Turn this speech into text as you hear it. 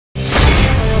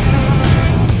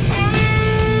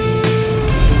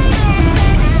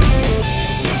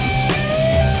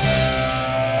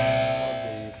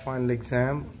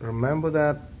exam, remember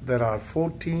that there are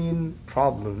 14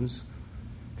 problems,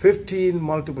 15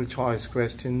 multiple choice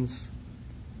questions,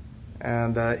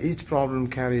 and each problem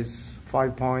carries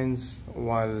 5 points,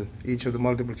 while each of the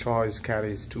multiple choice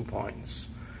carries 2 points.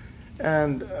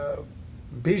 And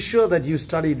be sure that you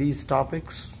study these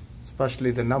topics,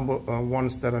 especially the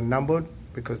ones that are numbered,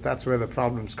 because that's where the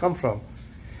problems come from.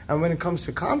 And when it comes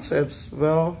to concepts,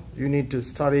 well, you need to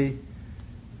study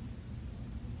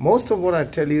most of what I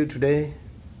tell you today,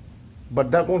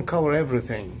 but that won't cover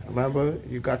everything. Remember,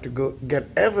 you got to go get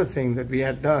everything that we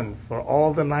had done for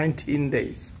all the 19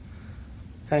 days.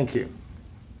 Thank you.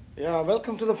 Yeah,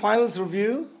 welcome to the finals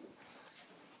review.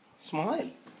 Smile.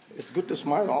 It's good to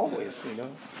smile always, you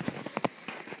know.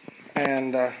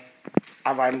 And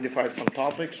I've identified some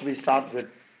topics. We start with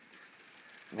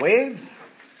waves,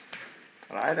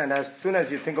 right? And as soon as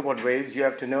you think about waves,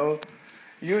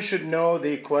 you should know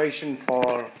the equation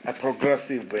for a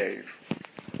progressive wave.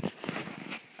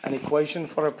 An equation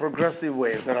for a progressive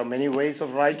wave. There are many ways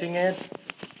of writing it,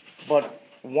 but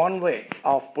one way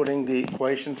of putting the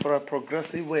equation for a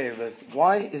progressive wave is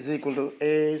y is equal to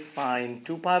a sine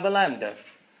 2 pi by lambda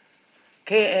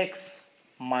kx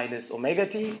minus omega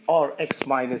t or x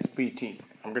minus pt.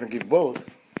 I'm going to give both.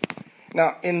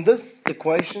 Now, in this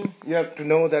equation, you have to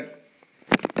know that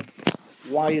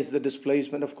y is the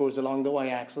displacement, of course, along the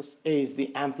y-axis. A is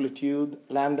the amplitude.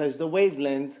 Lambda is the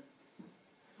wavelength.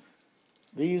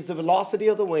 V is the velocity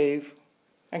of the wave.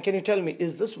 And can you tell me,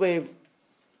 is this wave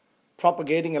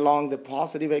propagating along the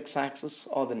positive x-axis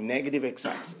or the negative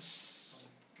x-axis?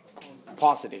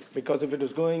 Positive, because if it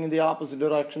was going in the opposite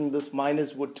direction, this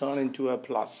minus would turn into a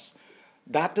plus.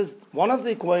 That is one of the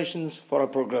equations for a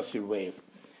progressive wave.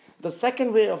 The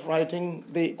second way of writing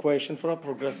the equation for a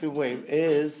progressive wave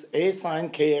is a sine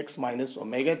kx minus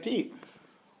omega t.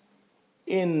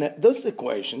 In this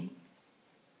equation,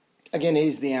 again, A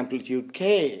is the amplitude.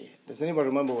 K, does anybody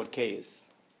remember what K is?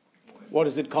 What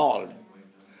is it called?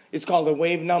 It's called the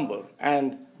wave number,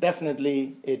 and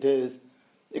definitely it is.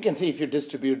 You can see if you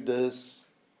distribute this,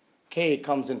 K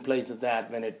comes in place of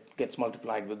that when it gets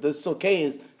multiplied with this. So K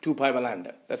is 2 pi by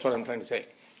lambda. That's what I'm trying to say.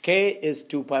 K is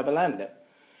 2 pi by lambda.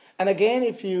 And again,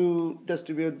 if you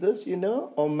distribute this, you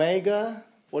know, omega,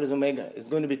 what is omega? It's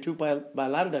going to be 2 pi by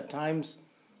lambda times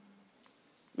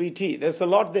Vt. There's a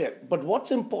lot there. But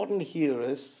what's important here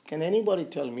is, can anybody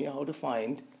tell me how to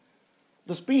find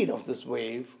the speed of this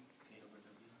wave?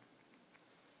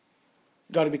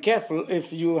 Got to be careful.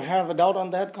 If you have a doubt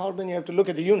on that, Corbin, you have to look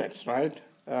at the units, right?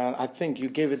 I think you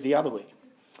gave it the other way.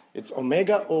 It's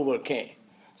omega over k.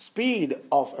 Speed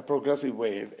of a progressive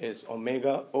wave is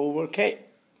omega over k.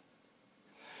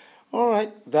 All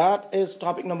right, that is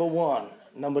topic number one.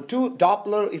 Number two,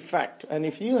 Doppler effect. And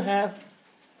if you have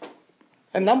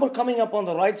a number coming up on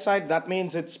the right side, that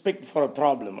means it's picked for a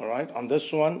problem, all right? On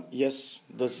this one, yes,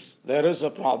 there is a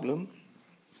problem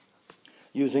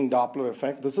using Doppler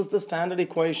effect. This is the standard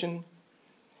equation.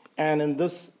 And in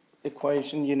this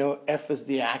equation, you know, F is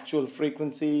the actual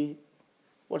frequency.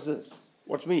 What's this?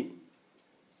 What's V?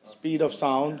 Speed of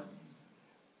sound.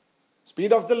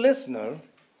 Speed of the listener.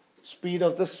 Speed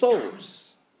of the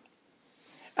source.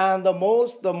 And the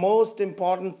most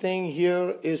important thing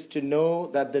here is to know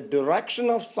that the direction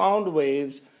of sound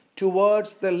waves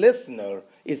towards the listener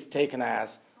is taken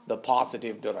as the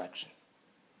positive direction.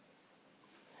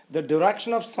 The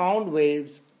direction of sound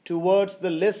waves towards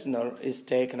the listener is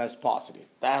taken as positive.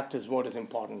 That is what is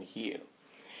important here.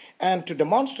 And to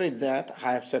demonstrate that,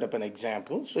 I have set up an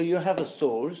example. So you have a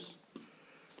source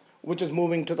which is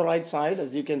moving to the right side,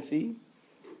 as you can see,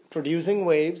 producing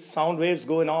waves. Sound waves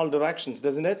go in all directions,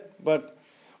 doesn't it? But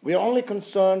we are only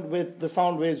concerned with the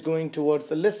sound waves going towards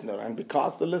the listener. And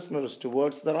because the listener is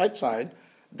towards the right side,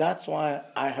 that's why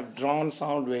I have drawn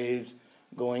sound waves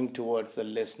going towards the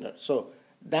listener. So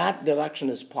that direction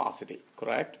is positive,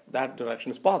 correct? That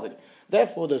direction is positive.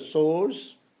 Therefore, the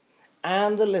source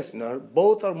and the listener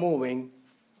both are moving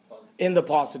in the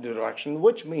positive direction,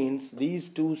 which means these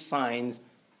two signs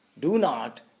do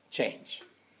not change.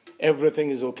 Everything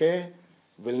is okay,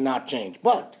 will not change.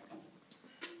 But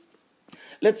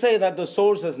let's say that the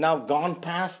source has now gone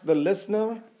past the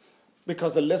listener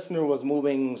because the listener was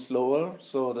moving slower,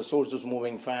 so the source is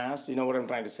moving fast. You know what I'm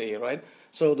trying to say here, right?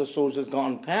 So the source has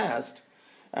gone past,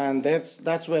 and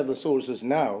that's where the source is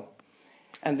now.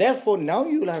 And therefore, now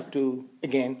you will have to,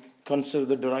 again, consider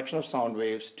the direction of sound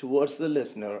waves towards the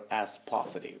listener as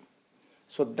positive.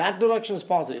 So that direction is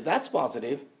positive. If that's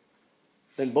positive,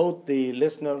 then both the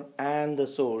listener and the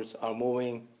source are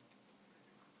moving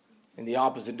in the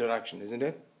opposite direction, isn't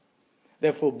it?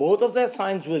 Therefore, both of their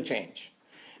signs will change.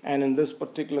 And in this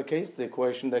particular case, the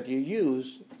equation that you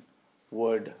use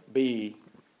would be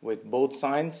with both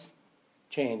signs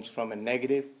changed from a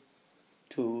negative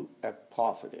to a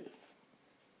positive.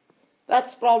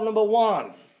 That's problem number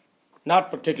one.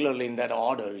 Not particularly in that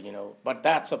order, but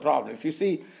that's a problem. If you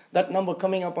see that number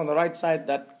coming up on the right side,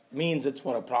 that means it's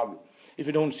for a problem. If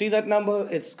you don't see that number,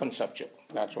 it's conceptual.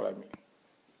 That's what I mean.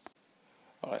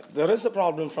 All right, there is a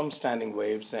problem from standing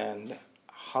waves, and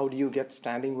how do you get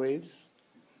standing waves?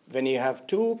 When you have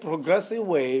two progressive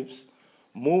waves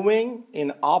moving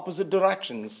in opposite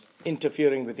directions,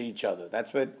 interfering with each other.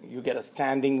 That's where you get a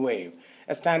standing wave.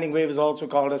 A standing wave is also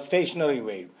called a stationary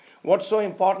wave. What's so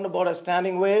important about a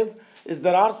standing wave is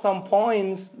there are some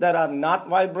points that are not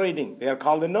vibrating. They are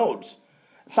called the nodes.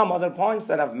 Some other points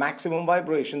that have maximum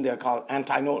vibration, they are called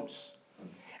antinodes.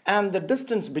 And the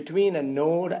distance between a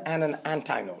node and an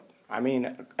antinode,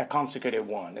 a consecutive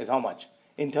one, is how much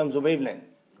in terms of wavelength?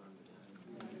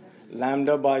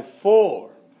 Lambda by 4.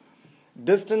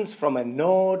 Distance from a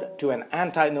node to an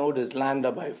antinode is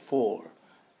lambda by 4.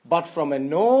 But from a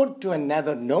node to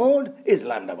another node is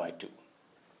lambda by 2.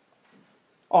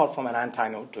 Or from an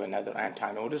antinode to another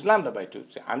antinode is lambda by 2.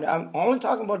 So I'm only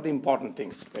talking about the important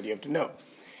things that you have to know.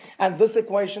 And this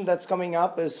equation that's coming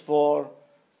up is for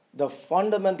the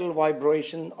fundamental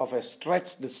vibration of a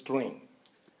stretched string.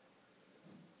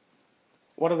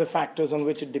 What are the factors on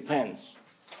which it depends?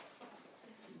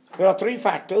 There are three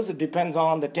factors. It depends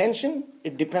on the tension.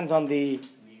 It depends on the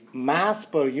mass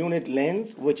per unit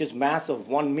length, which is mass of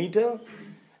 1 meter.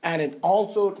 And it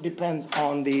also depends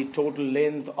on the total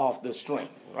length of the string,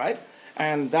 right?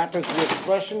 And that is the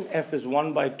expression, F is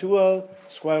 1 by 2L,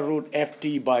 square root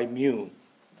Ft by mu.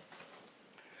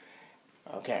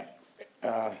 Okay.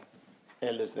 L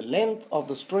is the length of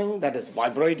the string that is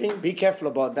vibrating. Be careful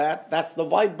about that. That's the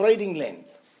vibrating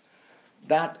length.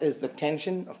 That is the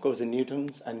tension, of course, in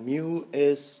newtons, and mu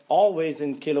is always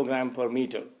in kilogram per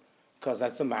meter, because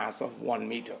that's the mass of 1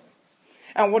 meter.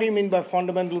 And what do you mean by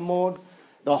fundamental mode?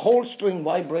 The whole string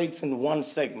vibrates in one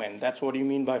segment. That's what you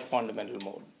mean by fundamental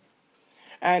mode.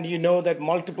 And you know that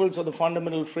multiples of the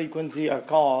fundamental frequency are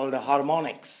called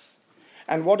harmonics.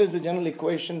 And what is the general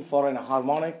equation for an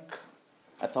harmonic?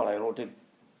 I thought I wrote it.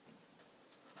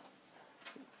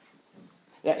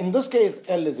 Yeah, in this case,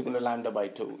 L is equal to lambda by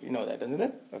 2. You know that, isn't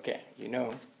it? Okay, you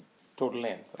know total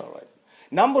length. All right.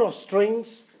 Number of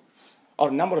strings,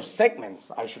 or number of segments,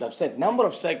 I should have said, number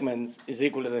of segments is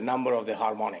equal to the number of the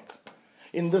harmonic.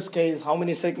 In this case, how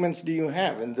many segments do you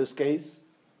have? In this case,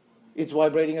 it's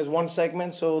vibrating as one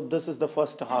segment, so this is the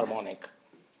first harmonic.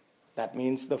 That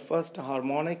means the first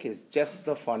harmonic is just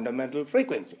the fundamental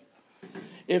frequency.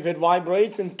 If it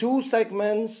vibrates in 2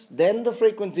 segments, then the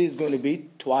frequency is going to be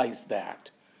twice that.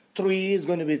 3 is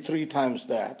going to be 3 times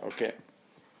that. Okay,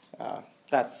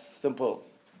 that's simple.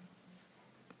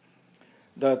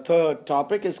 The third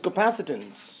topic is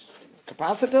capacitance.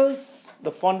 Capacitors,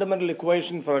 the fundamental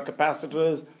equation for a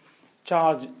capacitor is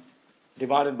charge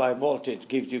divided by voltage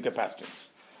gives you capacitance.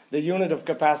 The unit of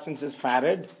capacitance is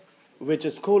farad, which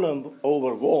is coulomb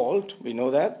over volt. We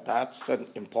know that. That's an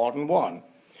important one.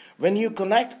 When you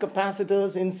connect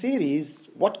capacitors in series,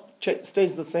 what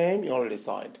stays the same? You already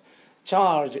saw it.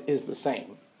 Charge is the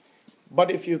same.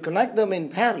 But if you connect them in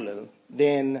parallel,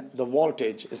 then the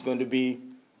voltage is going to be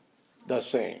the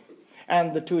same.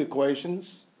 And the two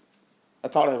equations, I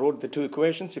thought I wrote the two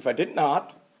equations. If I did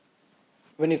not,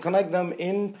 when you connect them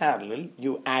in parallel,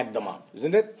 you add them up,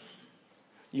 isn't it?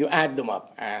 You add them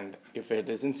up. And if it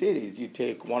is in series, you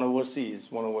take 1 over C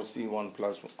is 1 over C1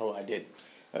 plus, oh, I did.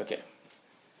 Okay.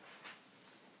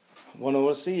 1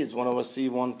 over C is 1 over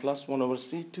C1 plus 1 over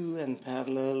C2, and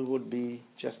parallel would be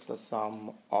just the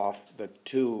sum of the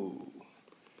two.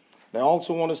 I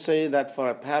also want to say that for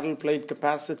a parallel plate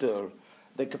capacitor,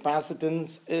 the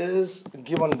capacitance is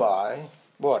given by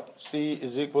what? C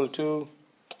is equal to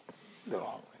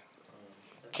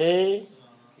K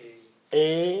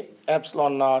A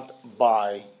epsilon naught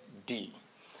by D.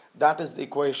 That is the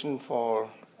equation for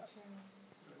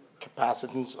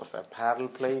capacitance of a parallel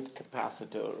plate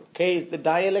capacitor. K is the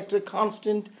dielectric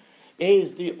constant. A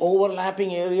is the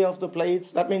overlapping area of the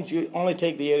plates. That means you only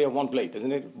take the area of one plate,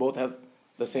 isn't it? Both have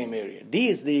the same area. D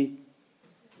is the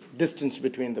distance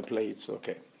between the plates.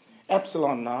 Okay.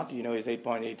 Epsilon naught, is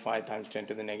 8.85 times 10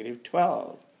 to the negative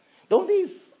 12. Don't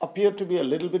these appear to be a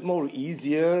little bit more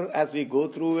easier as we go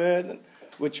through it?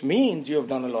 Which means you have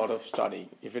done a lot of studying.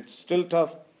 If it's still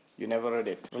tough, you never read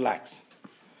it. Relax.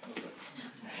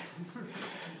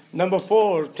 Number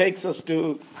 4 takes us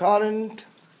to current.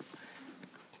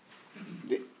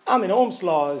 Ohm's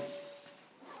law is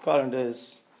current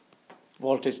is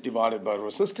voltage divided by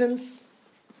resistance.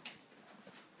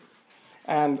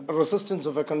 And resistance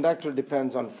of a conductor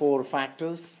depends on 4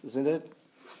 factors, isn't it?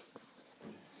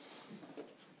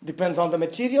 Depends on the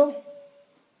material.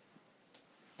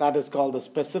 That is called the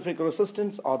specific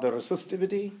resistance or the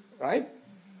resistivity, right?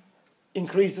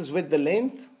 Increases with the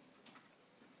length.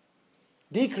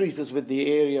 Decreases with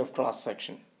the area of cross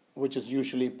section, which is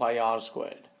usually pi r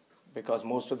squared, because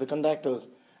most of the conductors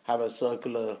have a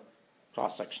circular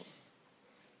cross section.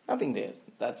 Nothing there.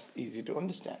 That's easy to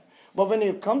understand. But when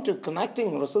you come to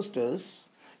connecting resistors,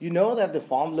 you know that the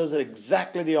formulas are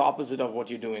exactly the opposite of what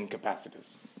you do in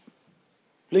capacitors.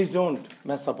 Please don't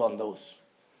mess up on those.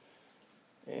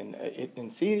 In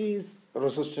series,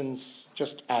 resistance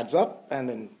just adds up, and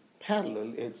in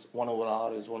parallel, it's 1 over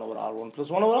R is 1 over R1 plus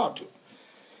 1 over R2.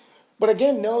 But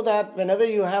again, know that whenever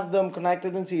you have them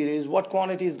connected in series, what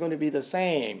quantity is going to be the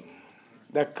same?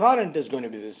 The current is going to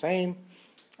be the same,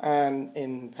 and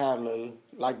in parallel,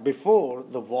 like before,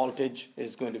 the voltage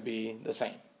is going to be the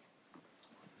same.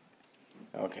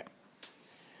 Okay.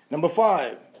 Number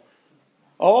 5.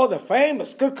 Oh, the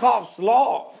famous Kirchhoff's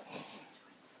law.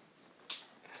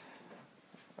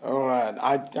 All right.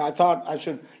 I thought I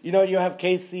should, you have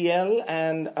KCl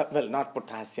and, well, not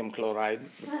potassium chloride,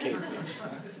 but KCl.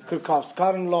 Kirchhoff's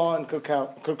current law and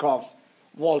Kirchhoff's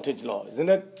voltage law, isn't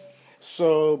it?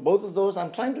 So both of those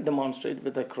I'm trying to demonstrate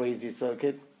with a crazy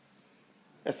circuit,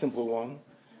 a simple one.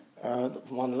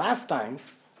 One last time,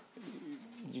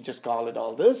 you just call it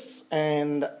all this,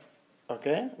 and,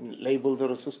 okay, label the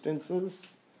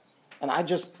resistances. And I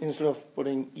just, instead of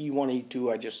putting E1,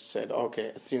 E2, I just said,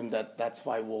 okay, assume that that's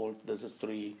 5 volt, this is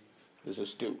 3, this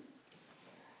is 2.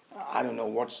 I don't know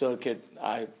what circuit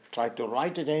I tried to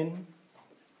write it in,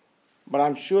 but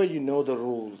I'm sure you know the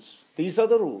rules. These are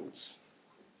the rules.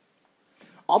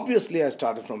 Obviously, I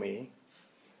started from A.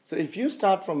 So if you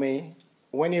start from A,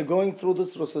 when you're going through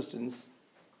this resistance,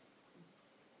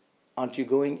 aren't you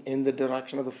going in the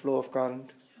direction of the flow of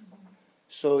current?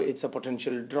 So it's a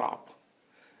potential drop.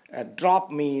 A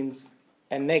drop means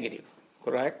a negative,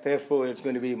 correct? Therefore, it's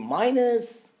going to be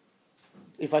minus,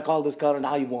 if I call this current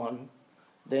I1,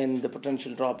 then the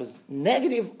potential drop is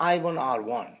negative I1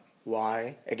 R1.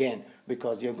 Why? Again,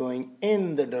 because you're going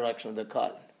in the direction of the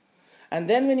current. And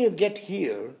then when you get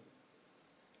here,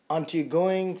 aren't you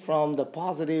going from the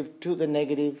positive to the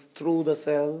negative through the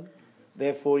cell?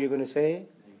 Therefore, you're going to say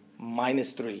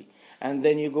minus 3. And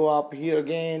then you go up here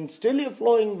again, still you're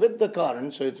flowing with the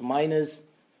current, so it's minus,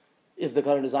 if the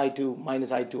current is I2,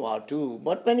 minus I2 R2.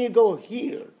 But when you go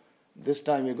here, this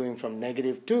time you're going from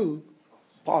negative to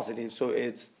positive, so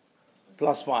it's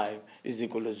plus 5 is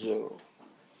equal to 0.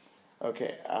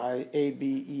 Okay, A,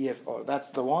 B, E, F, or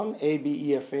that's the one, A, B,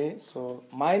 E, F, A. So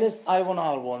minus I1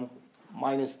 R1,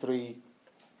 minus 3,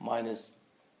 minus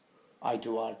I2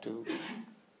 R2,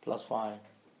 plus 5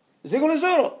 is equal to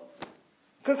 0.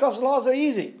 Kirchhoff's laws are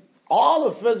easy. All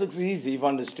of physics is easy if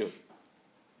understood.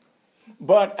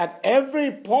 But at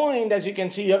every point, as you can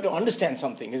see, you have to understand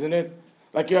something, isn't it?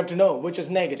 Like you have to know which is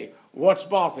negative, what's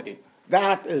positive.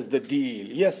 That is the deal.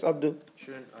 Yes, Abdul?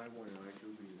 Shouldn't I1 and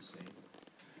I2 be the same?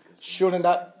 Shouldn't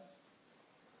I?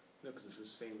 No, because it's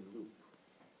the same loop.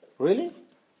 Really?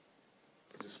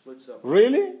 Because it splits up.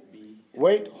 Really? B.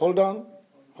 Wait, hold on.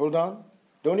 Hold on.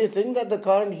 Don't you think that the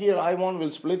current here, I1,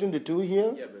 will split into 2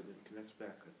 here? Yeah, but it connects back.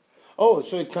 Oh,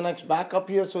 so it connects back up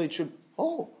here, so it should...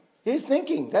 Oh, he's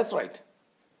thinking. That's right.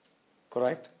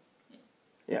 Correct? Yes.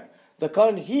 Yeah. The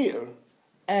current here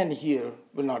and here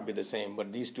will not be the same,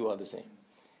 but these two are the same.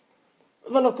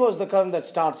 Well, of course, the current that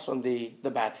starts from the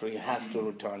battery has to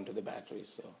return to the battery.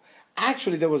 So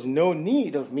actually, there was no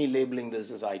need of me labeling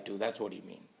this as I2. That's what you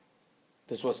mean.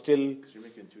 This was still... Because you're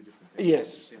making 2 different things.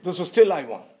 Yes, this was still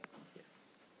I1.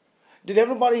 Did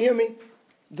everybody hear me?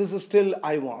 This is still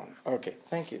I1. Okay,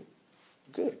 thank you.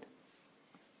 Good.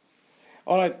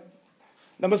 All right.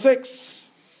 Number 6.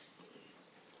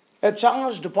 A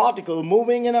charged particle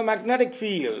moving in a magnetic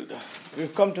field.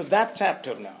 We've come to that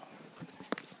chapter now.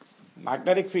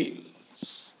 Magnetic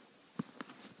fields.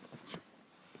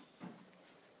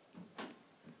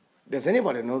 Does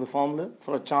anybody know the formula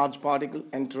for a charged particle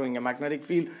entering a magnetic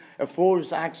field? A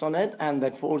force acts on it, and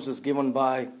that force is given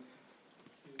by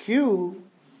Q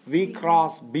V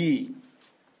cross B.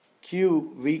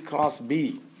 Q V cross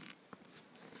B.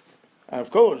 And of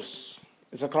course,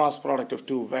 it's a cross product of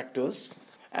 2 vectors.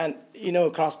 And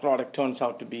cross product turns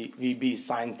out to be VB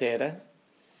sine theta.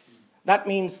 That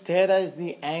means theta is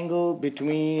the angle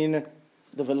between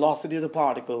the velocity of the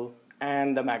particle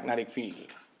and the magnetic field.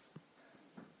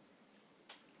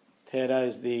 Theta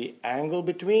is the angle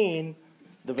between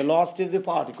the velocity of the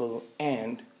particle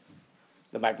and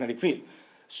the magnetic field.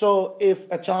 So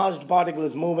if a charged particle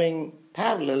is moving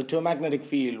parallel to a magnetic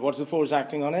field. What's the force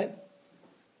acting on it?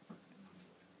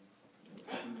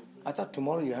 I thought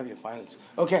tomorrow you have your finals.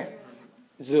 Okay.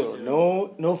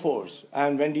 Zero. No force.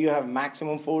 And when do you have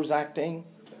maximum force acting?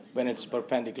 When it's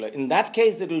perpendicular. In that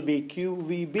case, it will be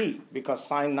QVB because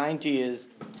sine 90 is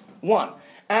 1.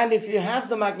 And if you have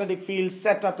the magnetic field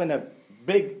set up in a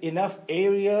big enough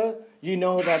area, you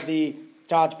know that the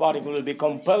charged particle will be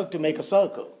compelled to make a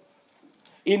circle.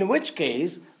 In which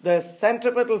case, the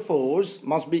centripetal force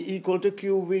must be equal to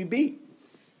QVB.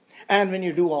 And when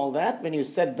you do all that, when you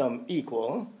set them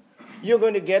equal, you're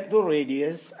going to get the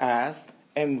radius as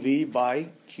mv by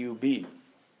qb.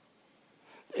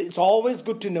 It's always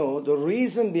good to know the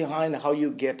reason behind how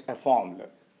you get a formula.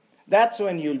 That's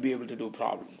when you'll be able to do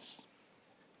problems.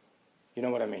 You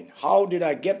know what I mean? How did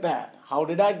I get that? How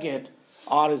did I get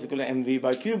R is equal to mv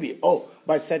by qb? Oh,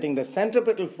 by setting the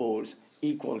centripetal force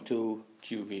equal to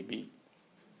qvb.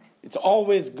 It's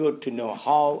always good to know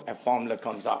how a formula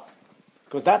comes up,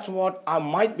 because that's what I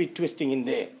might be twisting in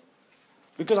there.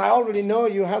 Because I already know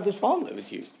you have this formula with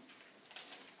you.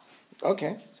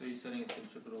 Okay. So you're setting a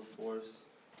centripetal force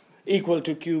equal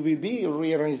to QVB, you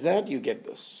rearrange that, you get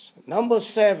this. Number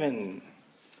 7.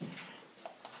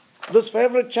 This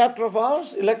favorite chapter of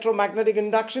ours, electromagnetic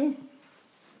induction.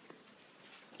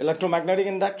 Electromagnetic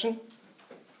induction.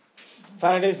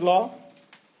 Faraday's law.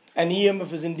 An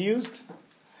EMF is induced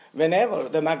whenever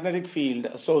the magnetic field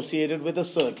associated with the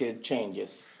circuit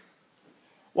changes.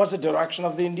 What's the direction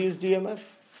of the induced EMF?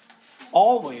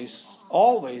 Always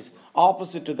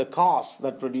opposite to the cause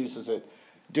that produces it.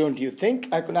 Don't you think?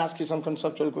 I could ask you some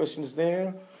conceptual questions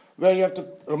there, where you have to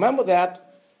remember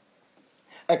that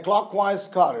a clockwise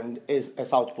current is a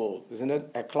south pole, isn't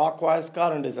it? A clockwise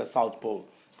current is a south pole,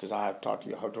 because I have taught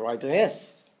you how to write an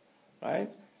S, right?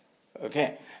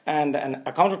 Okay, and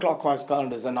a counterclockwise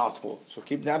current is a north pole. So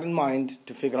keep that in mind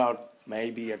to figure out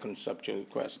maybe a conceptual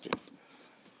question.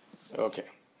 Okay,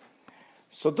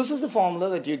 so this is the formula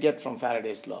that you get from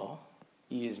Faraday's law.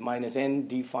 E is minus n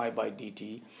d phi by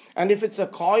dt. And if it's a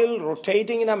coil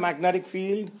rotating in a magnetic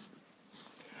field,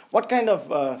 what kind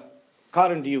of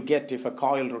current do you get if a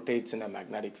coil rotates in a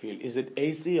magnetic field? Is it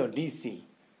AC or DC?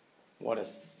 What a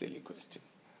silly question.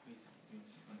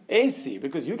 AC,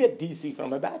 because you get DC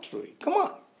from a battery. Come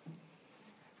on.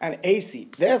 And AC.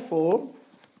 Therefore,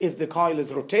 if the coil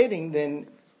is rotating, then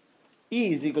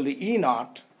E is equal to E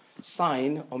naught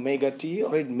sine omega t,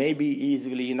 or it may be E is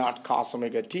equal to E naught cos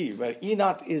omega t, where E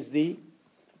naught is the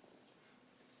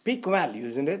peak value,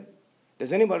 isn't it?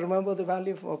 Does anybody remember the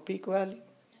value for peak value?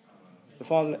 The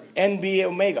formula NBA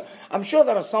omega. I'm sure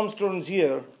there are some students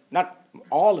here, not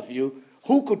all of you,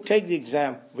 who could take the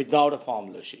exam without a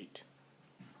formula sheet.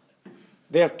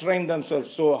 They have trained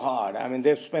themselves so hard. I mean,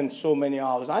 they've spent so many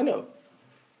hours. I know,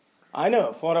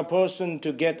 for a person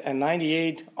to get a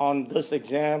 98 on this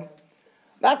exam,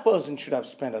 that person should have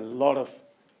spent a lot of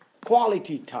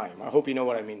quality time. I hope you know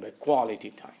what I mean by quality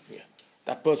time. Yeah.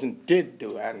 That person did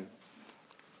do, and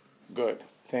good.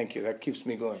 Thank you. That keeps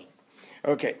me going.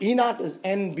 Okay, E naught is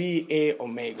NBA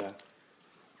omega.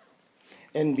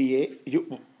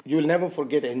 NBA, you'll never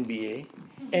forget NBA.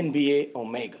 NBA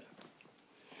omega.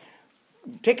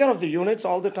 Take care of the units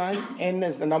all the time. N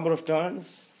is the number of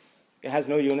turns. It has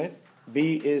no unit.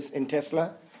 B is in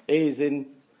Tesla. A is in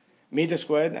meter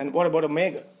squared. And what about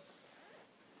omega?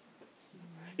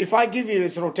 If I give you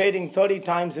it's rotating 30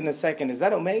 times in a second, is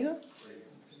that omega?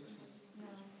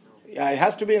 Yeah, it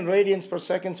has to be in radians per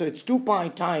second, so it's 2 pi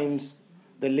times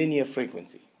the linear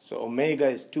frequency. So omega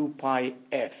is 2 pi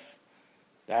f.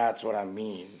 That's what I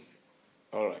mean.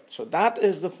 All right, so that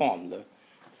is the formula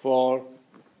for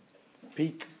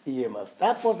peak EMF.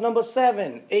 That was number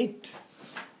 7. 8.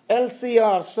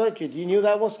 LCR circuit. You knew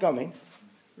that was coming.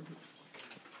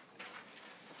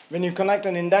 When you connect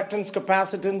an inductance,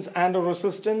 capacitance, and a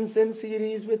resistance in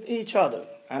series with each other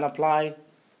and apply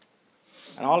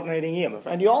an alternating EMF.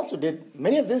 And you also did,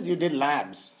 many of this you did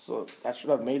labs, so that should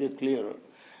have made it clearer.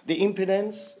 The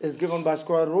impedance is given by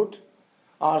square root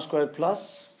R squared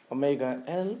plus omega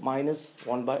L minus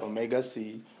 1 by omega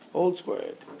C whole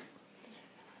squared.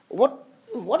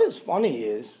 What is funny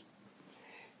is,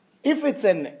 if it's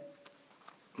an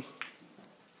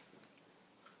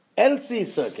LC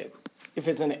circuit,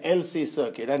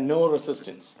 and no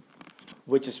resistance,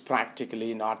 which is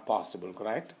practically not possible,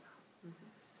 correct?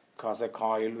 Because a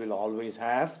coil will always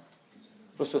have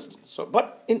resistance. So,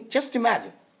 but just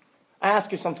imagine, I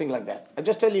ask you something like that. I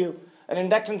just tell you an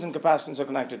inductance and capacitance are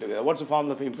connected together. What's the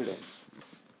formula for impedance?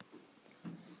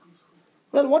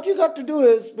 Well, what you got to do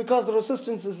is, because the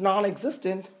resistance is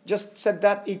non-existent, just set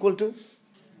that equal to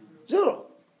 0.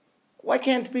 Why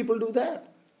can't people do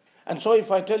that? And so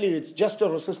if I tell you it's just a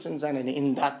resistance and an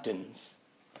inductance,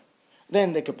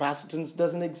 then the capacitance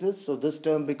doesn't exist, so this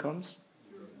term becomes,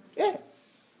 yeah.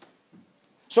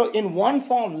 So in one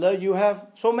formula, you have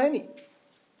so many.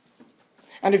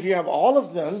 And if you have all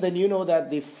of them, then you know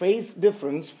that the phase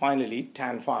difference, finally,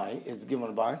 tan phi, is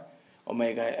given by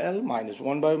omega L minus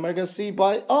 1 by omega C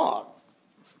by R.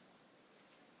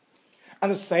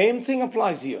 And the same thing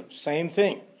applies here. Same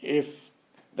thing. If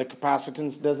the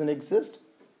capacitance doesn't exist,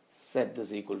 set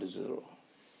this equal to 0.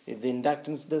 If the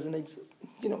inductance doesn't exist,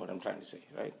 you know what I'm trying to say,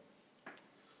 right?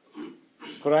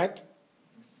 Correct?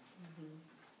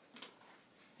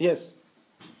 Yes?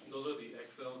 Those are the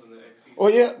XLs and the XCs. Oh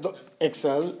yeah, the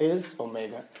XL is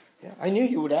omega. Yeah, I knew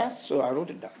you would ask, so I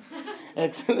wrote it down.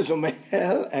 XL is omega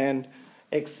L and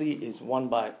XC is 1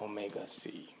 by omega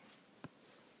C.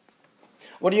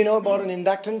 What do you know about an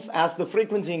inductance? As the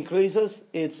frequency increases,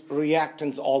 its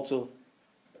reactance also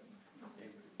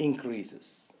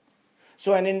increases.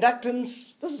 So an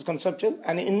inductance, this is conceptual,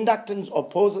 an inductance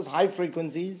opposes high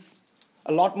frequencies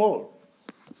a lot more.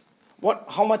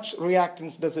 How much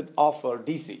reactance does it offer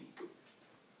DC?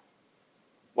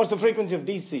 What's the frequency of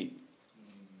DC?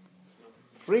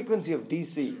 Frequency of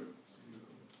DC.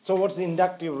 So what's the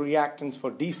inductive reactance for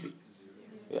DC?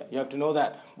 Yeah, you have to know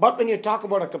that. But when you talk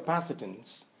about a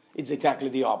capacitance, it's exactly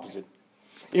the opposite.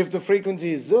 If the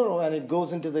frequency is 0 and it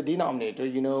goes into the denominator,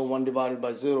 1 divided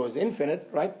by 0 is infinite,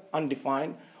 right?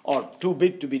 Undefined or too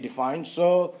big to be defined.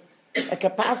 So a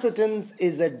capacitance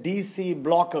is a DC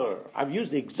blocker. I've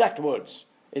used the exact words.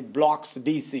 It blocks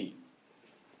DC.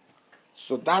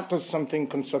 So that is something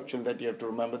conceptual that you have to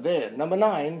remember there. Number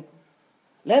 9,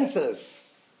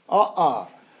 lenses. All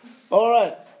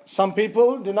right. Some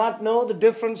people do not know the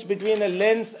difference between a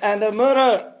lens and a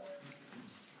mirror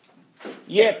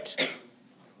yet.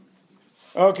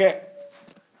 Okay.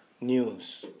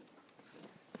 News.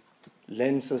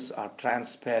 Lenses are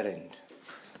transparent.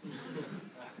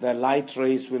 The light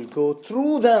rays will go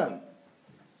through them.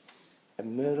 A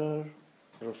mirror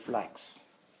reflects.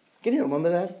 Can you remember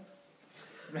that?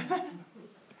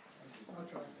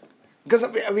 Because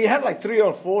we had like 3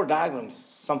 or 4 diagrams.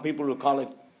 Some people will call it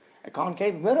a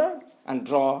concave mirror and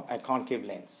draw a concave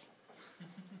lens.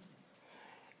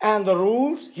 And the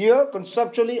rules here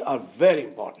conceptually are very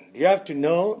important. You have to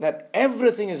know that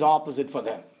everything is opposite for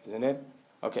them, isn't it?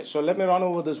 Okay, so let me run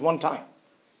over this one time.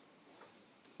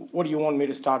 What do you want me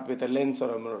to start with, a lens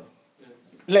or a mirror?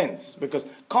 Lens, because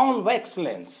convex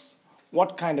lens,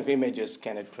 what kind of images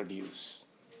can it produce?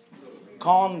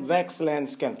 Convex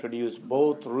lens can produce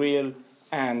both real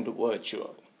and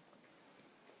virtual.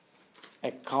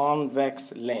 A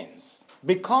convex lens,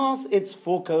 because its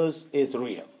focus is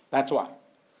real. That's why.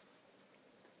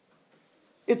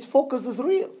 Its focus is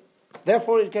real.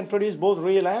 Therefore, it can produce both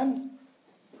real and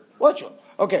virtual.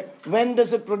 Okay, when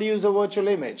does it produce a virtual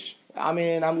image?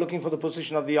 I'm looking for the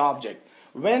position of the object.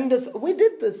 We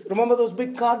did this. Remember those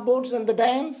big cardboards and the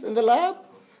dance in the lab?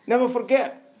 Never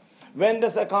forget. When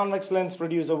does a convex lens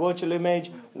produce a virtual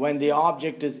image? When the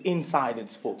object is inside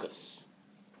its focus.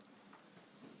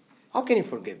 How can you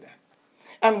forget that?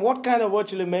 And what kind of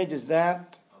virtual image is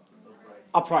that?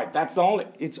 Upright.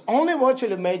 It's only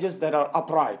virtual images that are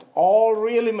upright. All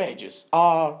real images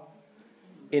are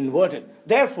inverted.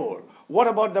 Therefore, what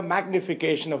about the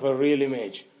magnification of a real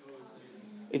image?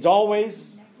 It's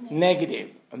always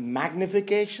negative. A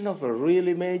magnification of a real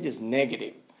image is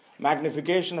negative.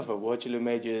 Magnification of a virtual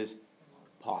image is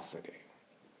positive.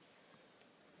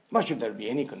 Why should there be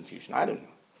any confusion? I don't know.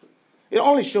 It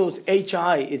only shows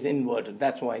HI is inverted.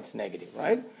 That's why it's negative,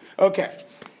 right? Okay.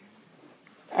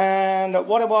 And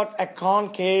what about a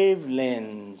concave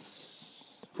lens?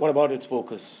 What about its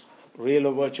focus? Real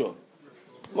or virtual?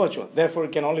 Virtual. Therefore,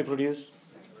 it can only produce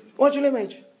virtual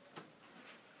image.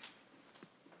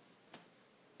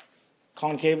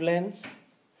 Concave lens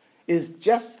is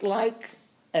just like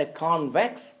a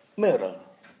convex mirror.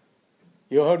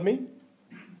 You heard me?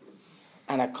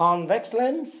 And a convex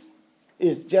lens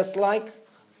is just like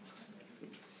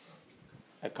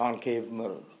a concave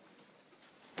mirror.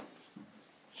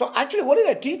 So actually, what did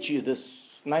I teach you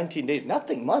this 19 days?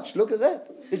 Nothing much. Look at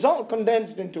that. It's all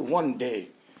condensed into one day.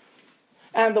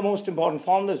 And the most important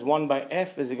formula is 1 by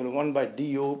F is equal to 1 by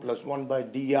DO plus 1 by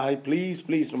DI.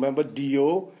 Please remember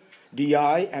DO,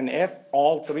 DI, and F,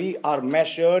 all three are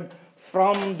measured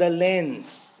from the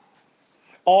lens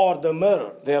or the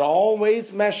mirror. They're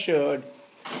always measured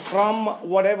from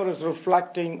whatever is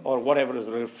reflecting or whatever is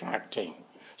refracting.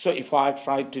 So if I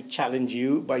try to challenge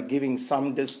you by giving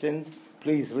some distance,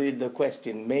 please read the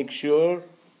question. Make sure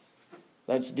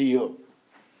that's DO.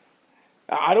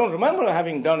 I don't remember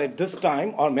having done it this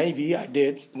time, or maybe I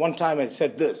did. One time I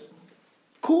said this.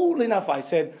 Cool enough, I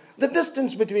said, the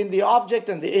distance between the object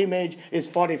and the image is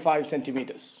 45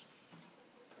 centimeters.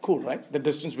 Cool, right? The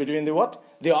distance between the what?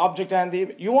 The object and the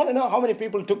image. You want to know how many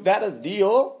people took that as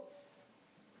DO?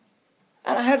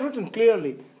 And I had written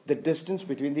clearly the distance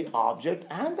between the object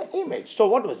and the image. So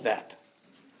what was that?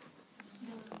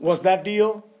 Was that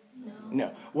DO?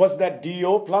 No. Was that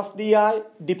DO plus DI?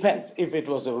 Depends. If it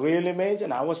was a real image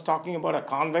and I was talking about a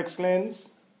convex lens,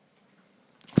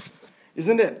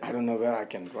 isn't it? I don't know where I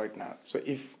can right now. So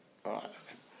if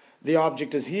the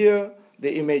object is here,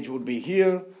 the image would be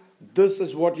here. This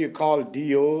is what you call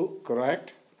DO,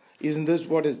 correct? Isn't this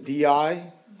what is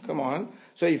DI? Come on.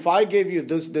 So if I gave you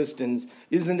this distance,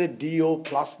 isn't it DO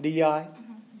plus DI?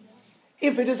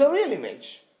 If it is a real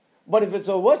image. But if it's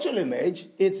a virtual image,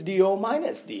 it's DO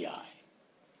minus DI.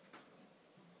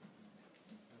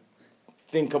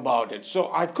 Think about it.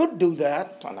 So I could do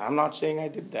that, and I'm not saying I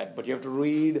did that, but you have to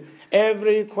read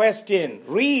every question.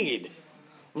 Read.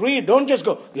 Read. Don't just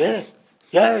go, yeah,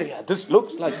 this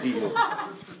looks like DO.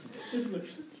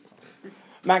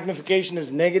 Magnification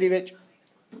is negative H.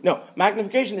 No,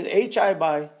 magnification is HI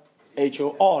by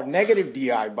HO or negative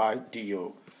DI by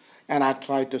DO. And I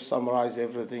tried to summarize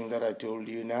everything that I told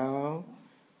you now.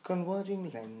 Converging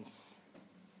lens.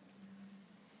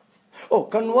 Oh,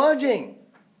 converging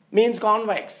means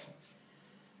convex.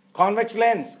 Convex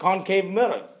lens, concave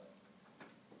mirror.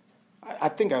 I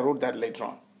think I wrote that later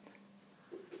on.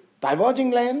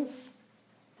 Diverging lens,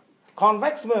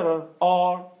 convex mirror,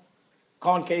 or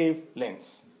concave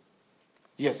lens.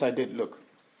 Yes, I did look.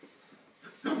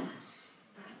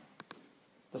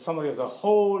 The summary of the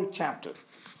whole chapter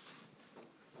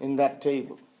in that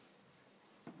table.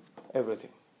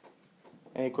 Everything.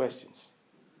 Any questions?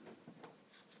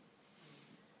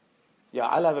 Yeah,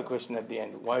 I'll have a question at the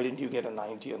end. Why didn't you get a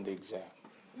 90 on the exam?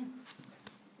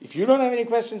 If you don't have any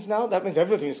questions now, that means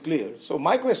everything is clear. So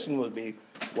my question will be,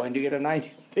 why didn't you get a 90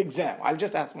 on the exam? I'll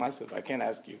just ask myself. I can't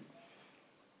ask you.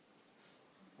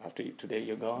 After today,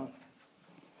 you're gone.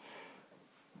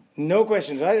 No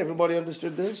questions, right? Everybody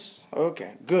understood this?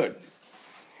 Okay, good.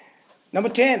 Number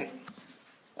 10.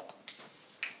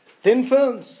 Thin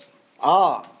films.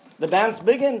 The dance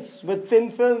begins with thin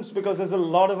films because there's a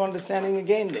lot of understanding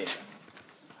again there.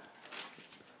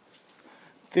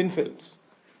 Thin films.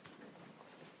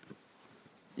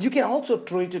 You can also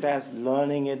treat it as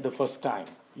learning it the first time.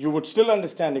 You would still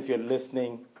understand if you're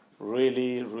listening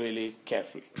really, really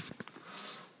carefully.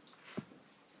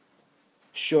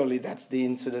 Surely that's the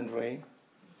incident ray.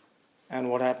 And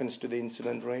what happens to the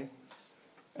incident ray?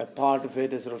 A part of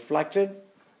it is reflected,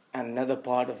 and another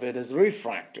part of it is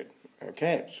refracted.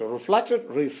 Okay, so reflected,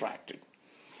 refracted.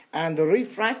 And the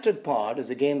refracted part is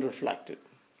again reflected.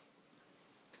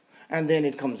 And then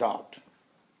it comes out.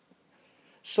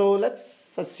 So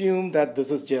let's assume that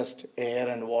this is just air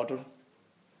and water.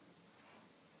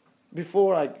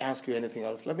 Before I ask you anything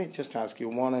else, let me just ask you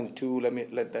 1 and 2.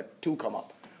 Let that 2 come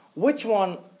up. Which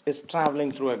one is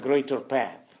traveling through a greater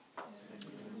path?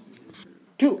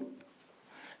 2.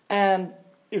 And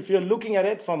if you're looking at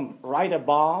it from right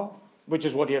above, which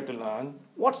is what you have to learn,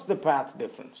 what's the path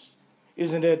difference?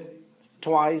 Isn't it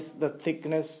twice the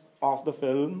thickness of the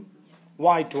film?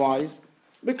 Why twice?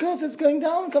 Because it's going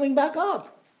down, coming back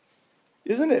up.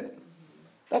 Isn't it?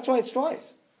 That's why it's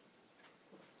twice.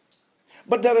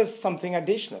 But there is something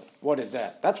additional. What is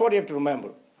that? That's what you have to remember.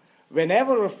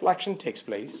 Whenever reflection takes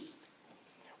place,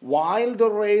 while the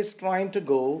ray is trying to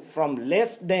go from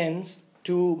less dense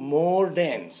to more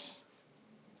dense,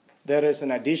 there is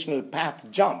an additional path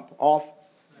jump of,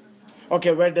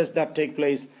 okay, where does that take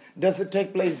place? Does it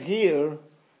take place here?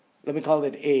 Let me call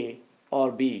it A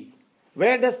or B.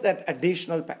 Where does that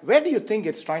additional path, where do you think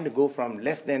it's trying to go from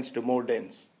less dense to more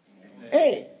dense?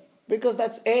 A, because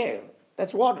that's air,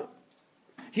 that's water.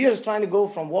 Here it's trying to go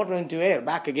from water into air,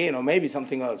 back again, or maybe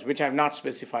something else, which I have not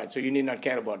specified, so you need not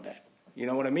care about that. You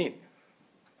know what I mean?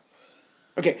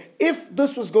 Okay, if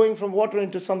this was going from water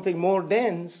into something more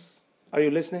dense, are you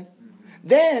listening?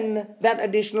 Then that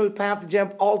additional path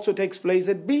jump also takes place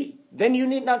at B. Then you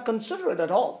need not consider it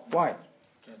at all. Why?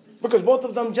 Because both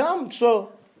of them jumped,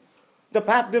 so the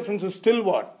path difference is still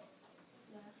what?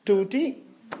 2t.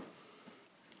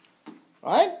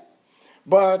 Right?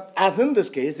 But as in this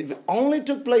case, if it only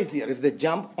took place here, if the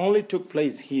jump only took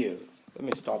place here, let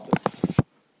me stop this.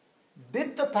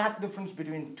 Did the path difference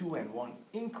between 2 and 1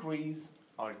 increase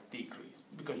or decrease?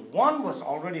 Because 1 was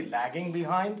already lagging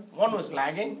behind, 1 was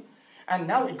lagging, and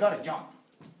now it got a jump.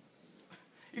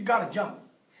 It got a jump.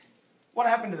 What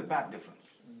happened to the path difference?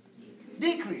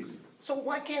 Decrease. So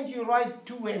why can't you write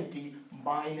 2nt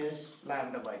minus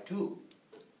lambda by 2.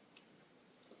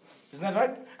 Isn't that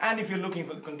right? And if you're looking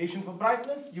for the condition for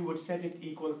brightness, you would set it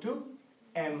equal to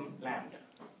m lambda.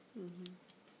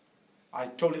 I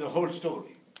told you the whole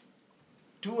story.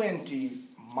 2nt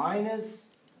minus,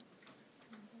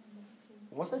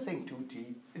 was I saying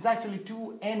 2t? It's actually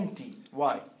 2nt.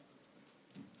 Why?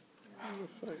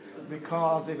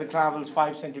 Because if it travels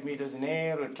 5 centimeters in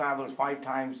air, it travels 5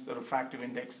 times the refractive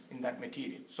index in that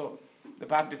material. So the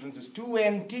path difference is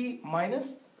 2nt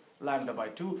minus lambda by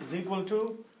 2 is equal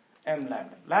to m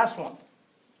lambda. Last one.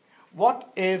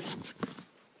 What if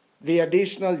the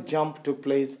additional jump took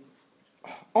place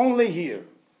only here?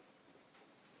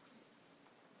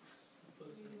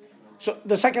 So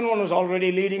the second one was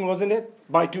already leading, wasn't it?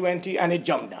 By 2nt, and it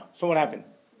jumped down. So what happened?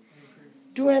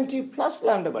 2nt plus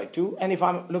lambda by 2, and if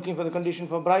I'm looking for the condition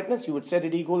for brightness, you would set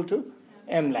it equal to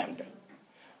m lambda.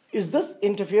 Is this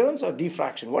interference or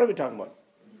diffraction? What are we talking about?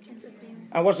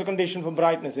 And what's the condition for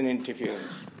brightness in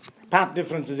interference? Path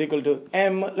difference is equal to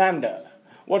m lambda.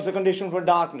 What's the condition for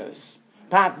darkness?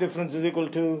 Path difference is equal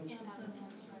to,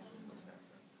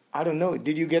 I don't know,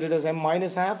 did you get it as m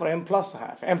minus half or m plus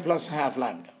half? M plus half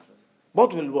lambda.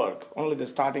 Both will work, only the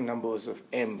starting numbers of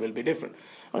m will be different.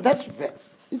 But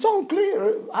it's all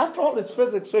clear. After all, it's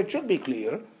physics, so it should be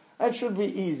clear. It should be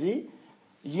easy.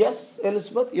 Yes,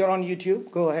 Elizabeth, you're on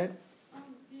YouTube. Go ahead.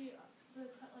 The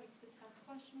test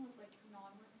question was like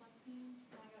non-reflecting.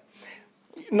 I got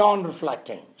confused.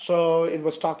 Non-reflecting. So it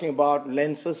was talking about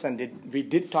lenses, and we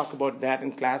did talk about that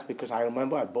in class because I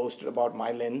remember I boasted about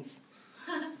my lens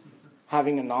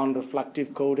having a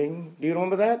non-reflective coating. Do you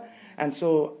remember that? And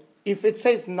so if it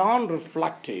says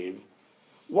non-reflective,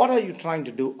 what are you trying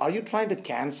to do? Are you trying to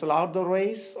cancel out the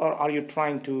rays, or are you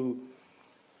trying to,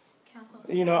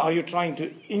 are you trying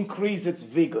to increase its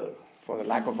vigor, for the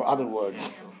lack of other words?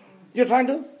 You're trying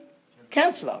to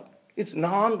cancel out. It's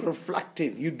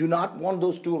non-reflective. You do not want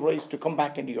those two rays to come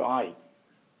back into your eye.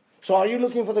 So are you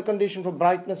looking for the condition for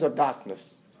brightness or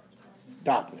darkness?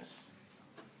 Darkness.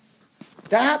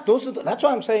 That's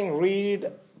why I'm saying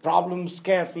read problems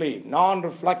carefully.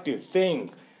 Non-reflective.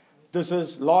 Think. This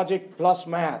is logic plus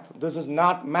math. This is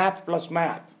not math plus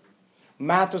math.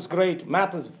 Math is great.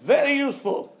 Math is very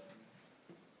useful.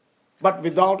 But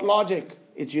without logic,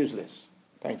 it's useless.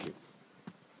 Thank you.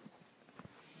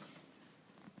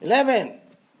 11.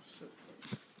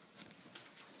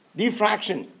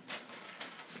 Diffraction.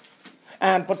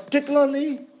 And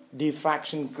particularly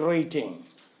diffraction grating.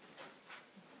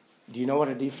 Do you know what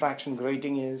a diffraction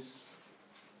grating is?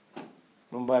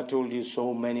 Remember I told you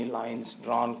so many lines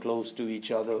drawn close to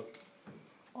each other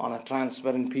on a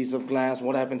transparent piece of glass.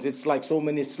 What happens? It's like so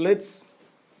many slits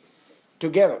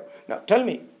together. Now tell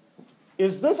me,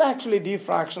 is this actually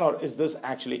diffraction or is this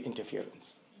actually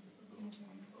interference?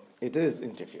 It is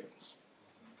interference.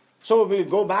 So we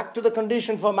go back to the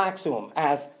condition for maximum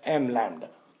as m lambda.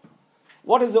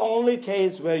 What is the only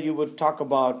case where you would talk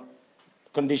about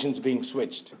conditions being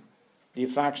switched?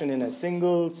 Diffraction in a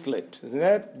single slit, isn't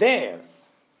it? There.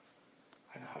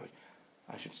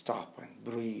 I should stop and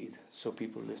breathe so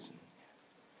people listen.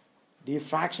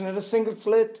 Diffraction at a single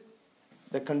slit,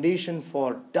 the condition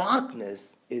for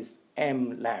darkness is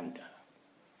m lambda.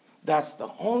 That's the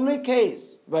only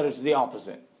case where it's the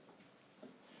opposite.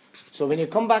 So when you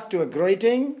come back to a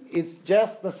grating, it's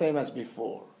just the same as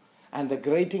before. And the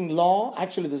grating law,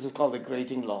 actually this is called the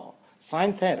grating law.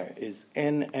 Sine theta is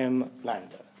nm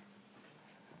lambda.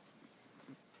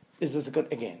 Is this a good,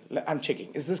 again, I'm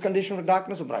checking. Is this condition for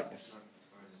darkness or brightness?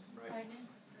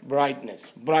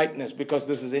 Brightness, because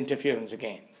this is interference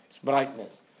again. It's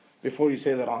brightness, before you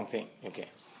say the wrong thing. Okay.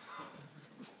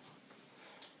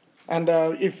 And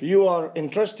if you are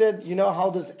interested, you know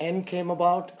how this n came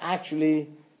about? Actually,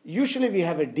 usually we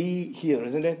have a d here,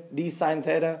 isn't it? D sine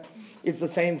theta. It's the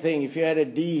same thing. If you had a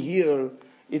d here,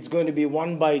 it's going to be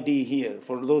 1 by d here,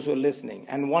 for those who are listening.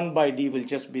 And 1 by d will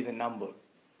just be the number.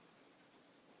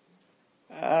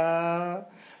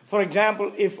 For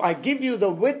example, if I give you the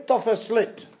width of a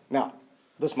slit, now,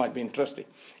 this might be interesting.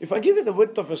 If I give you the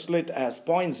width of a slit as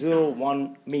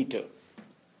 0.01 meter,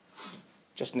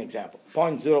 just an example,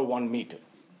 0.01 meter,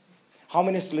 how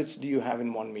many slits do you have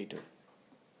in 1 meter?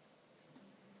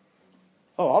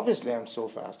 Oh, obviously I'm so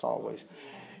fast always.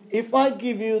 If I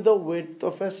give you the width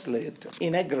of a slit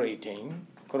in a grating,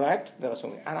 correct? There are so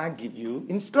many, and I give you,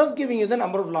 instead of giving you the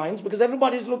number of lines, because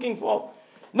everybody is looking for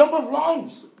number of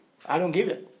lines, I don't give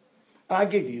it. I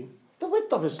give you the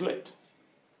width of a slit.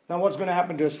 Now what's going to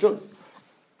happen to a slit?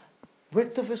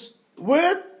 Width of a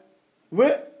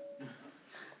width.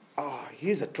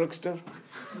 He's a trickster.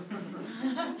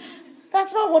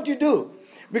 That's not what you do.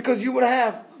 Because you would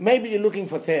have, maybe you're looking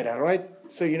for theta, right?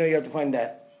 So you know you have to find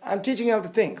that. I'm teaching you how to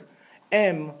think.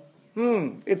 M,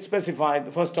 it's specified,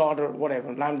 the first order,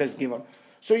 whatever, lambda is given.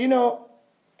 So you know,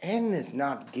 n is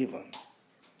not given.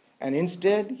 And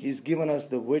instead, he's given us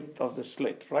the width of the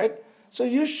slit, right? So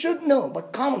you should know, by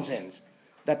common sense,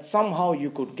 that somehow you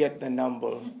could get the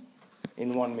number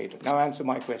in 1 meter. Now answer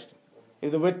my question.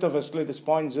 If the width of a slit is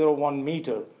 0.01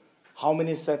 meter, how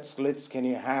many such slits can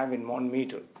you have in 1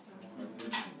 meter?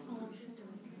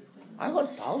 I got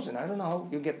 1,000. I don't know how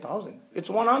you get 1,000. It's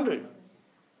 100.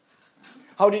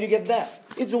 How did you get that?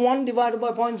 It's 1 divided by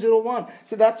 0.01.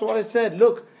 See, that's what I said.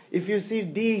 Look, if you see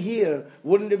D here,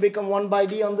 wouldn't it become 1 by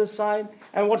D on this side?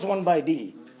 And what's 1 by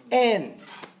D? N.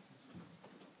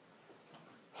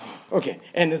 Okay,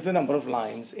 N is the number of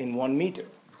lines in 1 meter.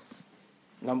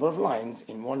 Number of lines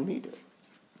in 1 meter.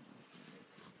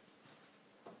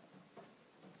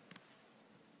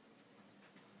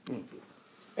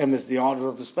 M is the order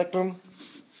of the spectrum.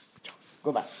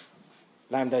 Go back.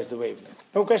 Lambda is the wavelength.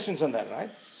 No questions on that, right?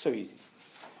 So easy.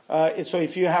 So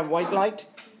if you have white light,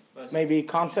 maybe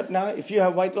concept now. If you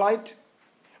have white light,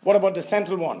 what about the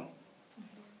central one?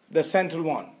 The central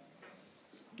one.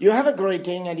 You have a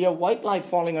grating and you have white light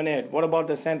falling on it. What about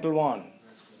the central one?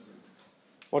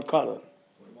 What color?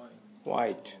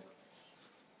 White.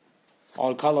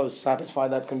 All colors satisfy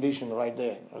that condition right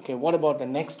there. Okay, what about the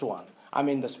next one? I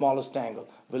mean the smallest angle.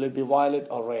 Will it be violet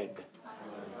or red?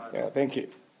 Yeah, thank you.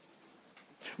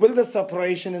 Will the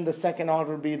separation in the second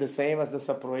order be the same as the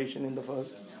separation in the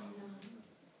first?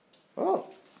 Oh.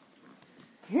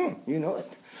 You know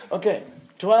it. Okay,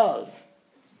 12.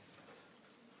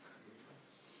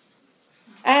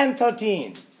 And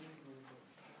 13.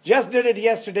 Just did it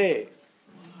yesterday.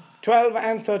 12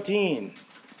 and 13.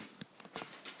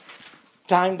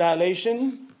 Time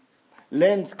dilation,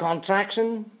 length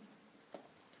contraction,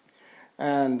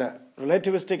 and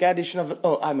relativistic addition of...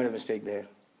 Oh, I made a mistake there.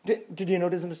 Did you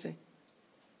notice a mistake?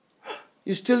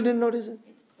 You still didn't notice it?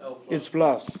 It's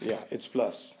plus. Yeah, it's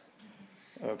plus.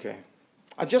 Okay.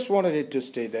 I just wanted it to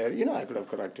stay there. You know, I could have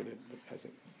corrected it. But I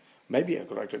think maybe I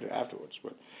corrected it afterwards.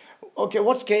 But okay,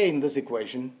 what's K in this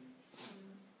equation?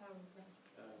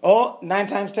 Oh, 9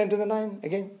 times 10 to the 9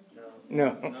 again?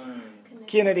 No.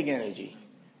 Kinetic energy.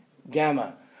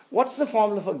 Gamma. What's the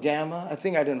formula for gamma? I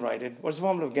think I didn't write it. What's the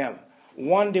formula of gamma?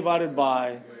 1 divided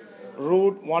by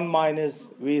root 1 minus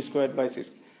v squared by 6.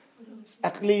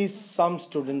 At least some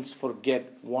students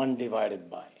forget 1 divided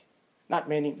by. Not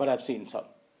many, but I've seen some.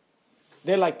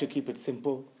 They like to keep it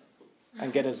simple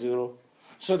and get a 0.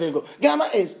 So they go, gamma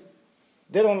is.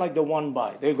 They don't like the 1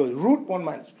 by. They go root 1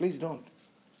 minus. Please don't.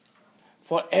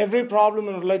 For every problem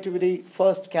in relativity,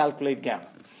 first calculate gamma.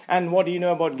 And what do you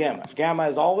know about gamma? Gamma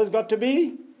has always got to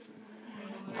be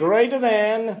greater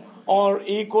than or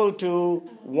equal to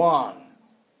 1.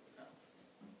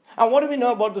 And what do we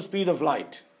know about the speed of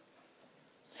light?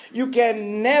 You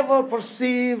can never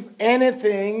perceive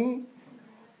anything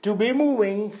to be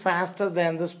moving faster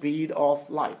than the speed of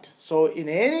light. So in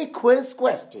any quiz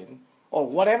question, or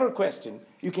whatever question,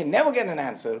 you can never get an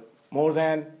answer more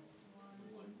than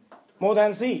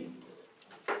C.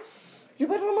 You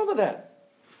better remember that.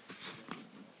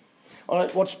 All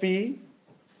right, what's P?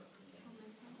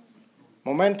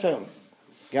 Momentum.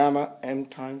 Gamma M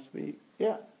times V.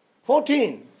 Yeah.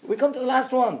 14. We come to the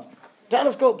last one.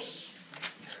 Telescopes.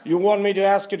 You want me to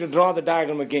ask you to draw the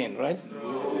diagram again, right?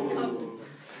 No.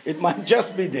 It might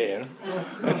just be there.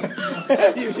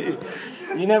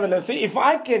 You never know. See, if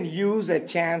I can use a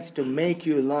chance to make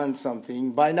you learn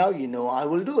something, by now you know I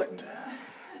will do it.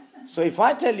 So if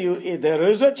I tell you if there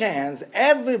is a chance,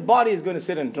 everybody is going to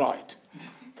sit and draw it.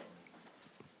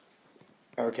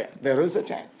 Okay, there is a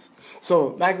chance.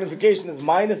 So magnification is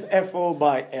minus FO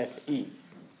by FE.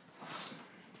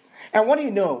 And what do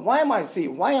you know? Why am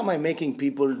I making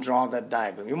people draw that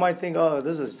diagram? You might think, oh,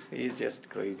 he's just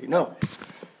crazy. No.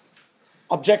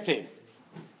 Objective.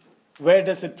 Where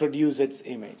does it produce its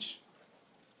image?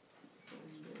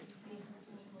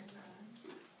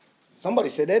 Somebody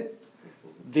said it.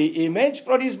 The image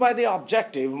produced by the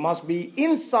objective must be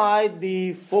inside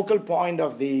the focal point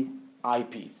of the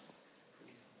eyepiece.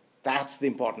 That's the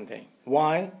important thing.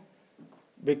 Why?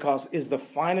 Because is the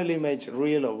final image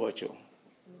real or virtual?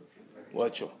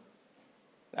 Virtual.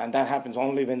 And that happens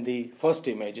only when the first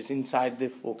image is inside the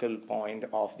focal point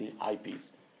of the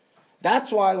eyepiece.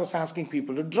 That's why I was asking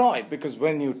people to draw it, because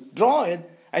when you draw it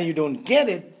and you don't get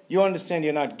it, you understand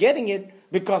you're not getting it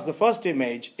because the first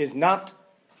image is not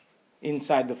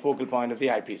inside the focal point of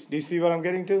the eyepiece. Do you see what I'm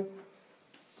getting to?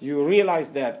 You realize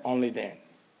that only then.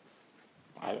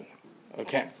 I don't know.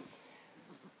 Okay.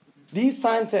 D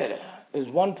sine theta is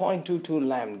 1.22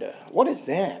 lambda. What is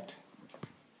that?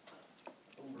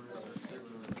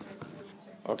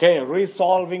 Okay,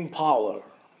 resolving power.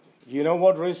 You know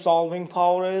what resolving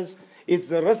power is? It's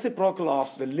the reciprocal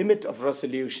of the limit of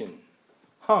resolution.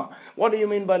 What do you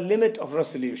mean by limit of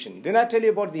resolution? Didn't I tell you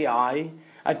about the eye?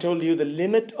 I told you the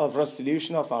limit of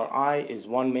resolution of our eye is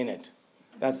 1 minute.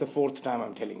 That's the 4th time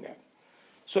I'm telling that.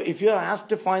 So if you're asked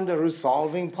to find the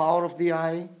resolving power of the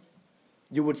eye,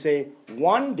 you would say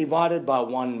 1 divided by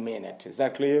 1 minute. Is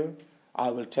that clear? I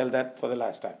will tell that for the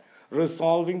last time.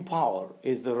 Resolving power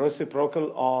is the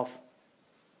reciprocal of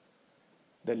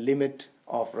the limit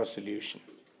of resolution.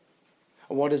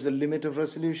 What is the limit of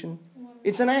resolution?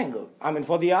 It's an angle. I mean,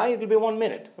 for the eye, it will be 1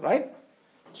 minute, right?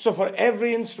 So for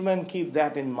every instrument, keep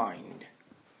that in mind.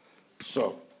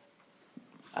 So,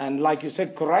 and like you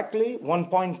said correctly,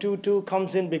 1.22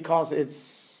 comes in because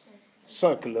it's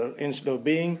circular instead of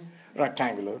being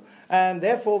rectangular. And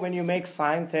therefore, when you make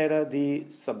sine theta the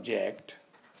subject,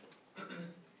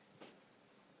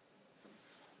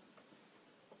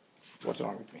 what's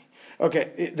wrong with me?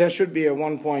 Okay, there should be a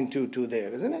 1.22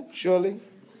 there, isn't it? Surely?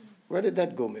 Where did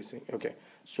that go missing? Okay,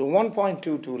 so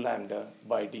 1.22 lambda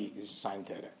by d is sine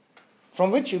theta,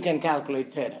 from which you can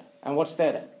calculate theta. And what's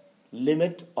theta?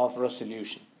 Limit of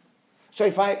resolution. So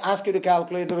if I ask you to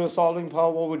calculate the resolving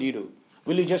power, what would you do?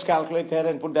 Will you just calculate theta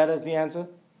and put that as the answer?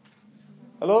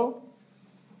 Hello?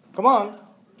 Come on.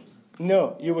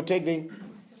 No, you would take the...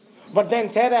 But then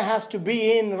theta has to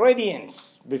be in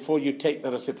radians before you take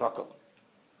the reciprocal.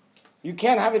 You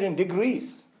can't have it in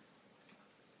degrees.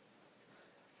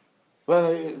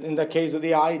 Well, in the case of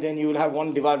the eye, then you will have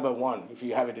 1 divided by 1 if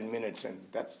you have it in minutes, and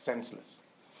that's senseless.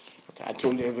 Okay, I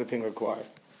told you everything required.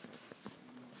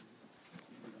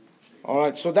 All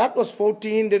right, so that was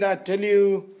 14. Didn't I tell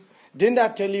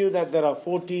you that there are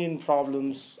 14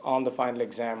 problems on the final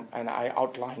exam, and I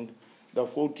outlined the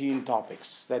 14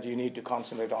 topics that you need to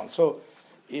concentrate on. So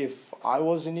if I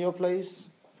was in your place,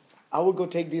 I would go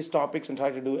take these topics and try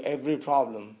to do every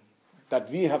problem that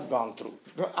we have gone through.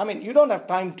 I mean, you don't have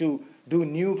time to do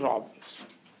new problems.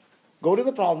 Go to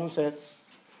the problem sets,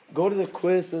 go to the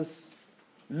quizzes,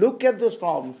 look at those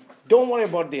problems. Don't worry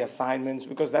about the assignments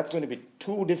because that's going to be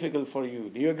too difficult for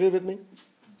you. Do you agree with me?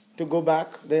 To go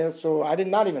back there. So I did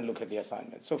not even look at the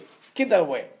assignments. So keep that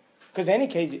away. Because in any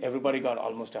case, everybody got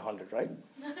almost 100, right?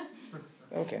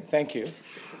 Okay, thank you.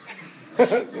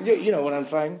 You know what I'm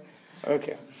trying?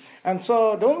 Okay. And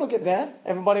so don't look at that.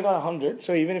 Everybody got 100.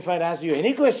 So even if I'd asked you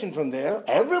any question from there,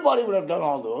 everybody would have done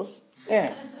all those.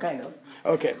 Yeah, kind of.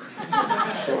 Okay.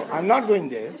 So I'm not going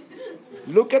there.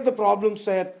 Look at the problem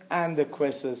set and the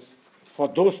quizzes for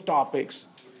those topics.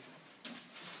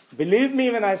 Believe me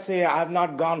when I say I have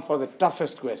not gone for the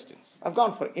toughest questions. I've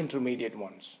gone for intermediate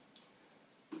ones.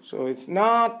 So it's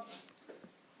not,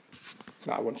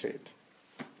 no, I won't say it.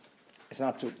 It's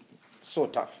not so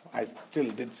tough. I still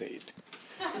did say it.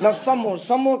 Now some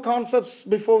more concepts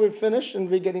before we finish, and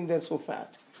we're getting there so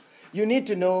fast. You need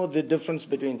to know the difference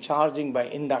between charging by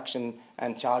induction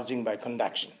and charging by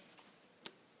conduction.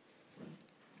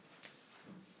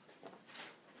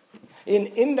 In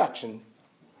induction,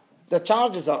 the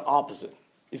charges are opposite.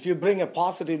 If you bring a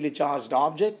positively charged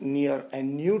object near a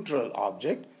neutral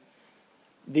object,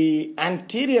 the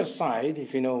anterior side,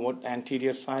 if you know what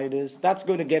anterior side is, that's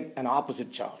going to get an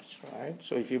opposite charge, right?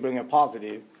 So if you bring a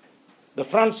positive, the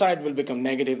front side will become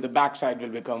negative, the back side will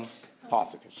become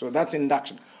positive. So that's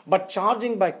induction. But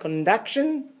charging by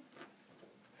conduction,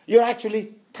 you're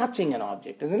actually touching an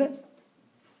object, isn't it?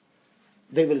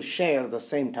 They will share the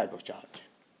same type of charge.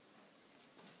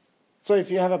 So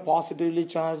if you have a positively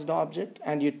charged object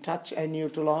and you touch a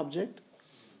neutral object,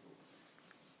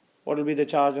 what will be the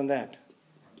charge on that?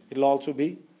 It will also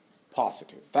be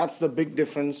positive. That's the big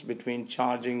difference between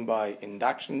charging by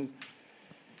induction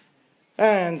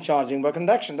and charging by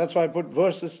conduction. That's why I put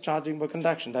versus charging by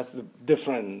conduction. That's the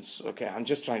difference. Okay, I'm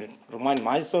just trying to remind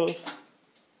myself.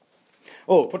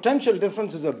 Oh, potential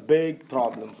difference is a big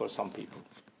problem for some people.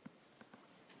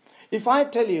 If I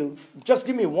tell you, just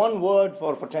give me one word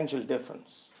for potential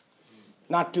difference,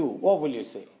 not two, what will you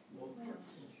say?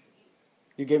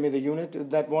 You gave me the unit,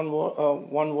 that one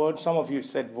word. Some of you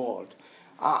said volt.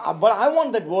 But I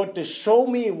want that word to show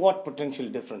me what potential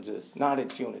difference is, not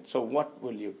its unit. So what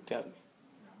will you tell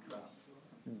me?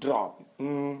 Drop.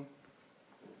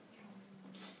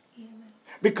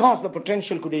 Because the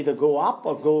potential could either go up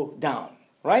or go down,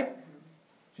 right?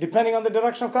 Depending on the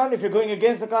direction of current, if you're going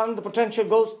against the current, the potential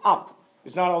goes up.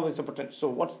 It's not always the potential. So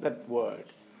what's that word?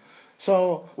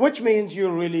 So, which means you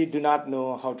really do not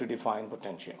know how to define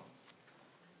potential.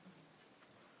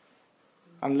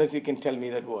 Unless you can tell me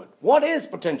that word. What is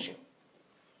potential?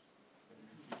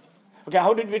 Okay,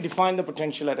 how did we define the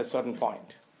potential at a certain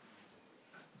point?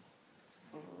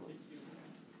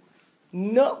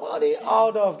 Nobody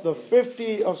out of the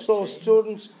 50 or so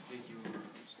students,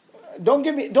 don't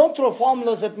throw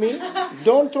formulas at me.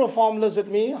 Don't throw formulas at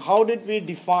me. How did we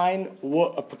define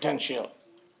a potential?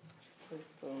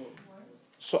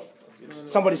 So,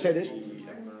 somebody said it?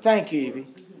 Thank you, Evie.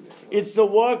 It's the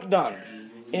work done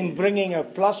in bringing a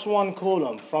 +1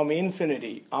 coulomb from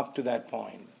infinity up to that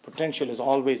point. Potential is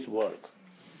always work.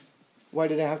 Why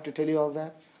did I have to tell you all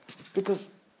that?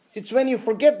 Because it's when you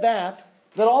forget that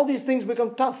all these things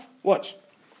become tough. Watch.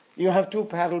 You have two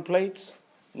paddle plates.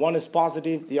 One is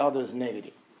positive, the other is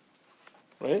negative.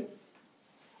 Right?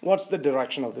 What's the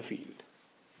direction of the field?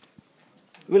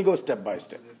 We'll go step by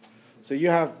step. So you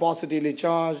have positively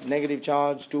charged, negative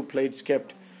charge, two plates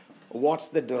kept. What's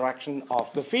the direction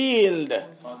of the field?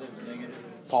 Positive, negative.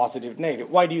 Positive, negative.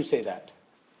 Why do you say that?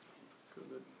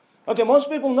 Okay, most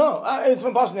people know. It's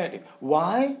from positive, negative.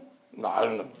 Why? No, I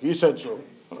don't know. He said so.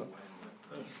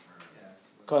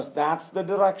 Because that's the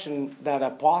direction that a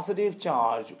positive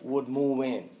charge would move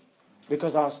in.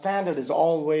 Because our standard is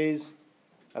always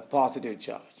a positive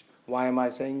charge. Why am I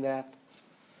saying that?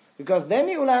 Because then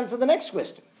you will answer the next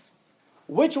question.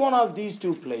 Which one of these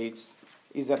two plates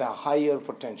is at a higher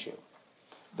potential?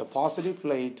 The positive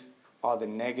plate or the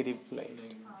negative plate?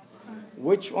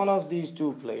 Which one of these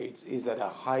two plates is at a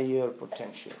higher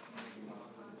potential?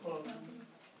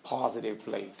 Positive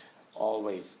plate,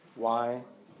 always. Why?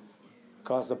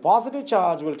 Because the positive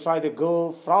charge will try to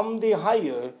go from the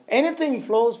higher. Anything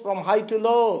flows from high to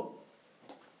low.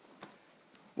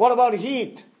 What about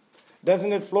heat?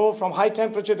 Doesn't it flow from high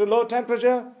temperature to low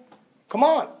temperature? Come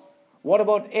on. What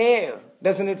about air?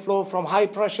 Doesn't it flow from high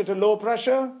pressure to low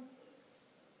pressure?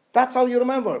 That's how you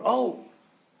remember. Oh,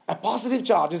 a positive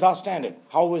charge is our standard.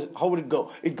 How would it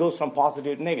go? It goes from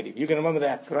positive to negative. You can remember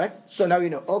that, correct? So now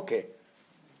you know, okay.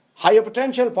 Higher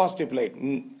potential, positive plate.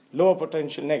 Lower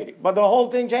potential, negative. But the whole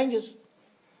thing changes.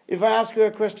 If I ask you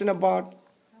a question about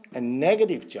a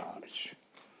negative charge,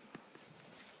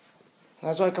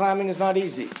 that's why cramming is not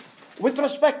easy. With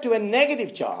respect to a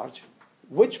negative charge,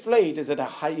 which plate is at a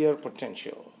higher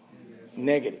potential?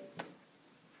 Negative.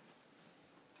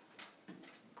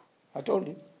 I told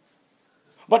you.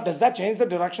 But does that change the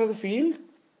direction of the field?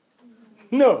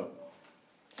 No.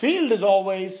 Field is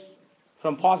always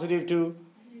from positive to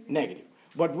negative.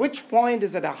 But which point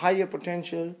is at a higher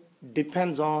potential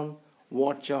depends on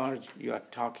what charge you are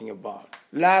talking about.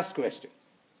 Last question.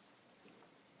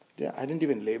 Yeah, I didn't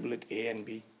even label it A and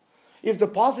B. If the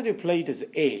positive plate is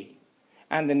A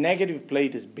and the negative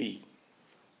plate is B,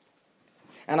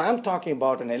 and I'm talking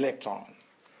about an electron,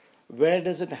 where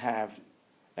does it have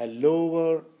a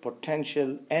lower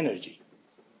potential energy?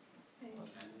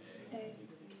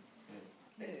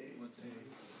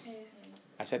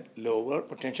 I said lower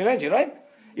potential energy, right?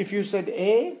 If you said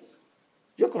A,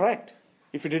 you're correct.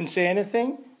 If you didn't say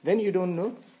anything, then you don't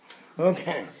know.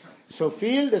 Okay. So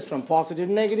field is from positive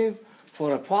to negative.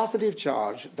 For a positive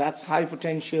charge, that's high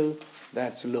potential,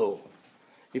 that's low.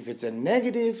 If it's a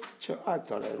negative charge, I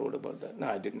thought I wrote about that. No,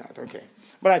 I did not. Okay.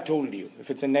 But I told you,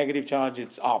 if it's a negative charge,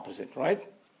 it's opposite, right?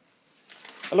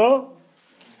 Hello?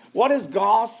 What is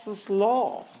Gauss's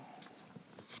law?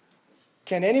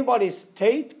 Can anybody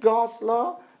state Gauss'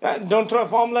 law? Don't throw a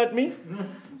formula at me.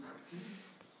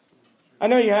 I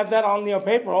know you have that on your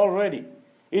paper already.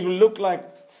 It will look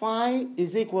like phi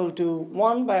is equal to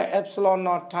 1 by epsilon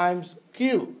naught times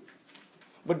q.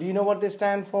 But do you know what they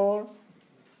stand for?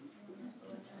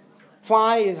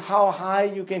 Phi is how high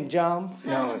you can jump.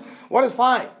 No. What is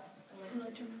phi?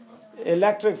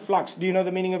 Electric flux. Do you know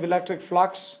the meaning of electric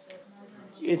flux?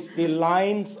 It's the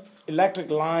lines, electric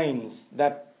lines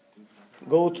that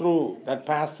go through, that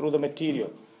pass through the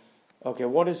material. Okay,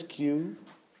 what is Q?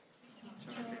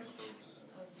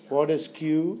 What is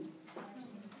Q?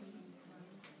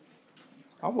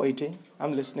 I'm waiting.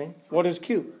 I'm listening. What is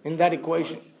Q in that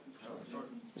equation?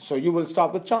 So you will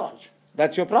stop with charge.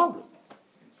 That's your problem.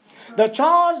 The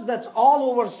charge that's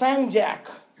all over Sanjak.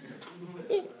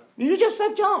 You just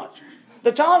said charge.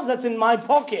 The charge that's in my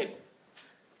pocket.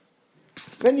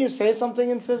 When you say something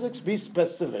in physics, be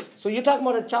specific. So you're talking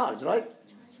about a charge, right?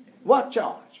 What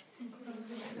charge?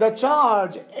 The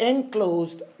charge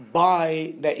enclosed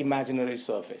by the imaginary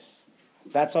surface.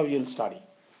 That's how you'll study.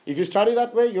 If you study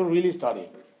that way, you're really studying.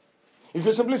 If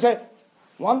you simply say,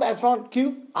 1 by epsilon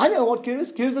Q, I know what Q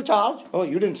is. Q is the charge. Oh,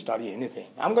 you didn't study anything.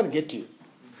 I'm going to get you.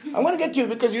 I'm going to get you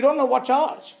because you don't know what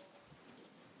charge.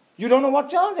 You don't know what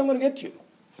charge, I'm going to get you.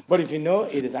 But if you know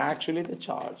it is actually the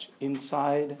charge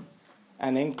inside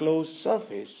an enclosed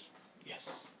surface,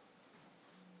 yes.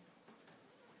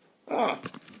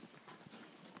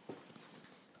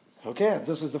 Okay,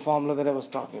 this is the formula that I was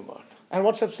talking about. And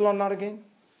what's epsilon naught again?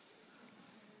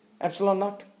 Epsilon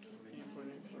naught?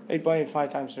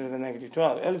 8.85 times 10 to the negative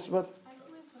 12. Elizabeth? I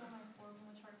actually put on my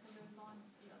formula chart because it was on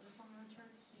the other formula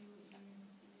charts, Q, E, and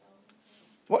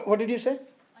CL. What did you say?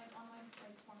 Like on my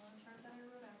formula chart that I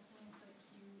wrote, I actually put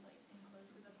Q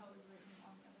enclosed because that's how it was written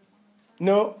on the other formula chart.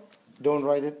 No, don't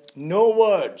write it. No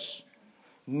words.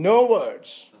 No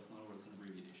words. That's not what's an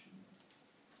abbreviation.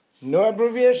 No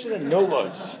abbreviation and no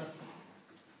words.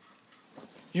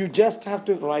 You just have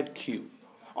to write Q.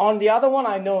 On the other one,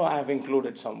 I know I have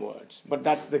included some words, but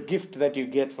that's the gift that you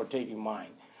get for taking mine.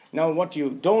 Now, what you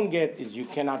don't get is you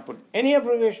cannot put any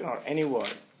abbreviation or any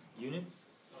word. Units?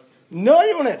 No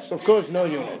units, of course, no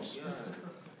units.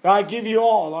 I give you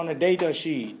all on a data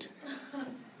sheet.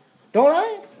 Don't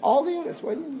I? All the units.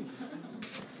 What do you mean?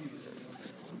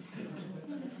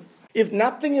 If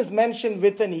nothing is mentioned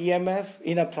with an EMF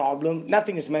in a problem,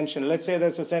 nothing is mentioned. Let's say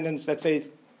there's a sentence that says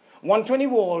 120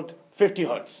 volt, 50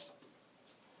 hertz.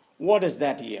 What is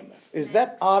that EMF? Is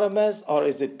that RMS or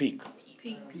is it peak?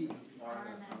 Peak.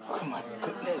 Oh my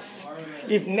goodness.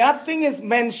 If nothing is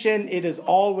mentioned, it is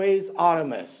always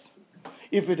RMS.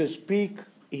 If it is peak,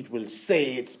 it will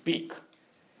say it's peak.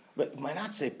 But it might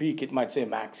not say peak, it might say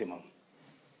maximum,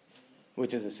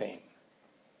 which is the same.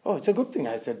 Oh, it's a good thing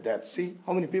I said that. See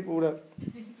how many people would have.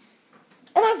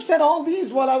 And I've said all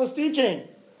these while I was teaching.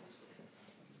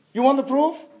 You want the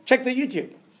proof? Check the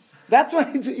YouTube. That's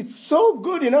why it's so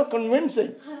good,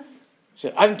 convincing.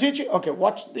 So I didn't teach you? Okay,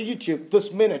 watch the YouTube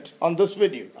this minute on this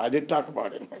video. I did talk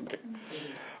about it. Okay.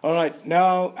 All right.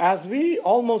 Now, as we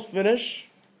almost finish,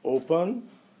 open,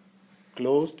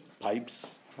 closed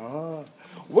pipes.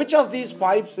 Which of these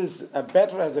pipes is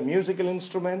better as a musical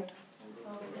instrument?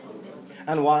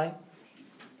 And why?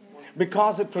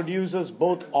 Because it produces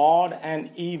both odd and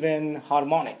even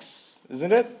harmonics,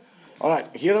 isn't it? All right,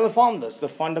 here are the formulas. The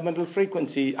fundamental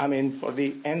frequency, for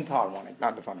the nth harmonic,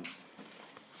 not the fundamental.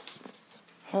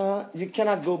 You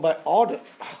cannot go by order.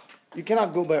 You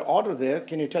cannot go by order there.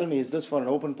 Can you tell me, is this for an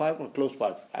open pipe or closed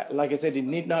pipe? Like I said, it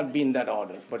need not be in that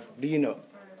order, but do you know?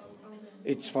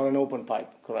 It's for an open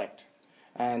pipe, correct.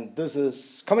 And this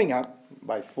is coming up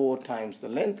by 4 times the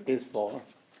length is for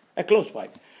a closed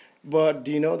pipe. But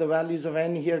do you know the values of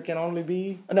n here can only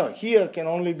be? No, here can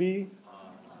only be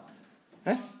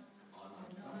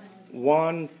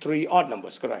 1, 3, odd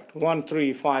numbers, correct. 1,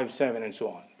 3, 5, 7, and so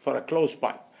on for a closed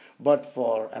pipe. But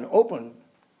for an open,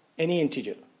 any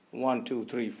integer, 1, 2,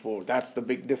 3, 4, that's the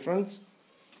big difference.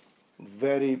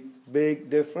 Very big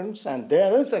difference. And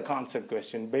there is a concept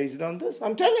question based on this.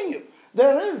 I'm telling you,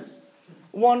 there is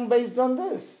one based on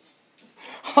this.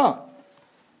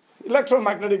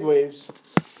 Electromagnetic waves.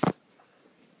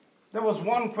 There was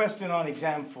one question on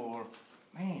exam 4.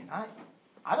 Man,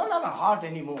 I don't have a heart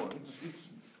anymore. It's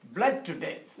bled to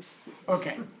death.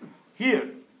 Okay,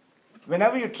 here,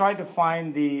 whenever you try to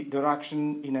find the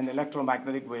direction in an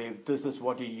electromagnetic wave, this is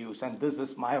what you use, and this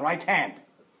is my right hand.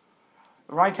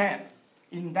 Right hand.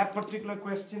 In that particular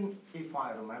question, if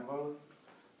I remember,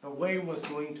 the wave was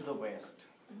going to the west.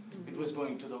 It was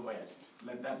going to the west.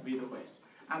 Let that be the west.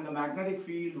 And the magnetic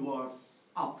field was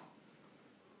up.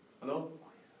 Hello?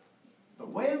 The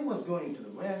wave was going to the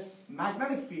west.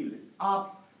 Magnetic field is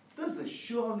up. This is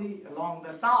surely along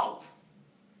the south.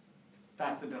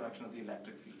 That's the direction of the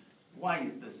electric field. Why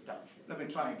is this tough? Let me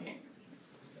try again.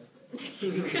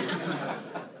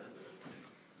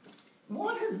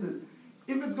 What is this?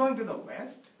 If it's going to the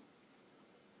west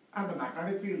and the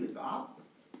magnetic field is up,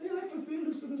 the electric field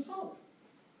is to the south.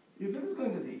 If it is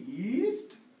going to the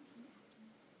east,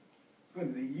 it's going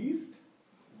to the east,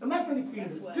 the magnetic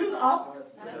field is still up.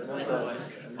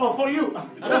 Oh, for you.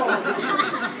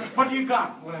 But you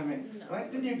can't, what I mean.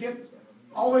 Right? Did you get,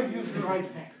 always use the right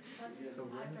hand.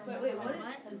 Wait, what is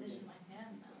position my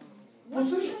hand now?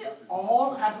 Position it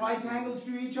all at right angles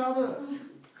to each other.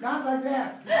 Not like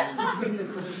that.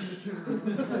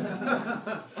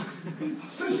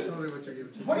 Position.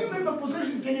 What do you mean by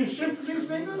position? Can you shift these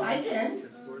fingers? I can.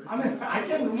 I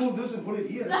can remove this and put it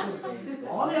here.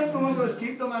 All you have to remember is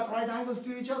keep them at right angles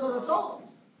to each other, that's all.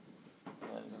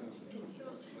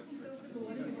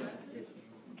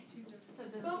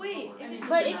 But wait, if it's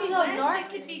But if if you you go go west, north- it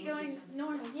could be going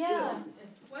north Yeah. too.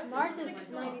 North is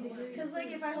 90 degrees. Because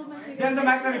like if I hold my finger Then the this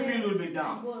magnetic way- field will be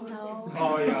down. No.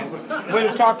 Oh yeah.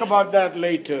 We'll talk about that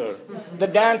later. The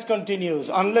dance continues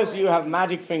unless you have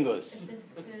magic fingers.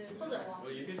 Hold on.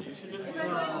 If I'm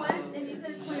going west and you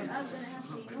said point up, then it has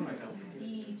to be north,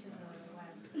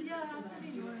 Yeah, it has to be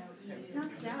north.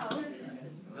 not south.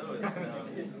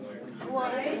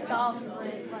 Well, it stops when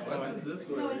it's like. No, it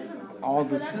doesn't. All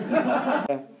this.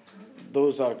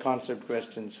 those are concept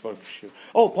questions for sure.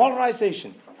 Oh,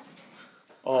 polarization.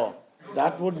 Oh,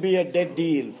 that would be a dead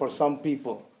deal for some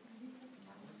people.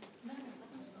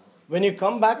 When you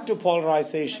come back to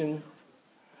polarization,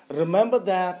 remember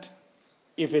that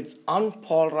if it's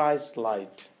unpolarized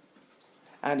light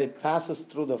and it passes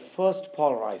through the first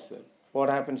polarizer, what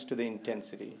happens to the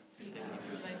intensity?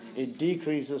 It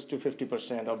decreases to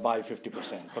 50% or by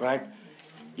 50%, correct?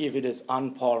 If it is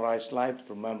unpolarized light,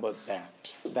 remember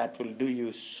that. That will do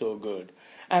you so good.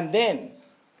 And then,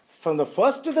 from the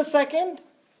first to the second,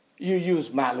 you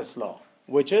use Malus law,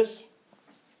 which is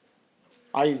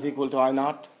I is equal to I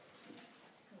naught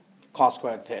cos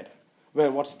squared theta.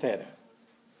 Where what's theta?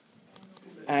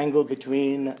 Angle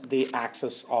between the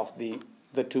axis of the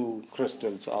two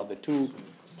crystals or the two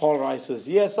polarizers.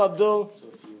 Yes, Abdul? So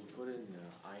if you put in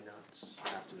I naughts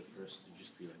after the first, it'd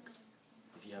just be like,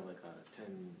 if you have like a 10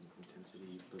 intensity,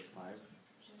 you put 5.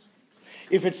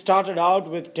 If it started out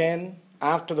with 10,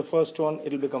 after the first one,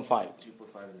 it'll become 5. So you put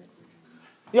 5 in the equation.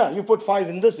 Yeah, you put 5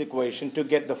 in this equation to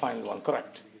get the final one,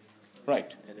 correct.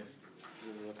 Right. And if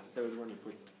you like a third one, you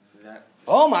put that.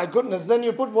 Oh my goodness, then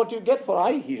you put what you get for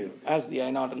I here as the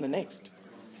I naught in the next.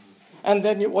 And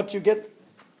then what you get,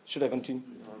 should I continue?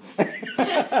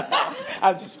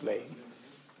 I'll just play.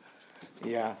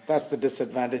 Yeah, that's the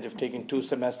disadvantage of taking 2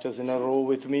 semesters in a row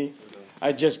with me.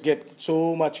 I just get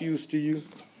so much used to you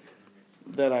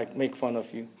that I make fun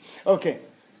of you. Okay,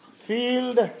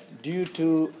 field due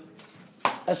to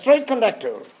a straight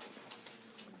conductor,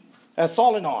 a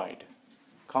solenoid.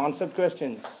 Concept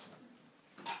questions.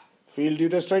 Field due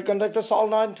to a straight conductor,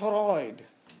 solenoid, toroid.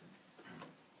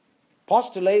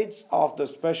 Postulates of the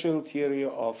special theory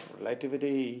of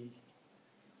relativity.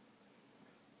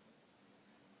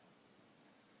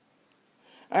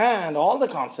 And all the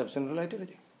concepts in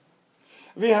relativity.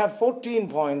 We have 14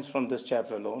 points from this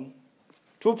chapter alone.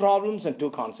 2 problems and 2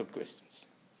 concept questions.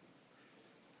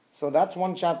 So that's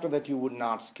one chapter that you would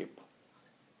not skip.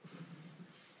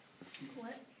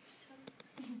 What?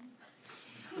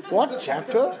 What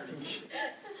chapter? Like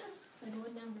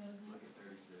what number?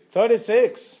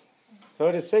 36.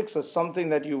 36 is something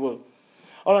that you will.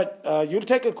 All right, you'll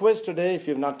take a quiz today if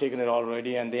you've not taken it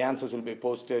already, and the answers will be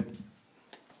posted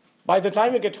by the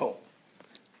time you get home.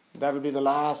 That will be the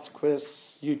last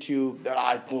quiz YouTube that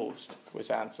I post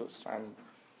with answers.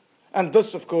 And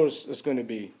this, of course, is going to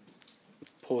be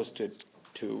posted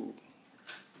to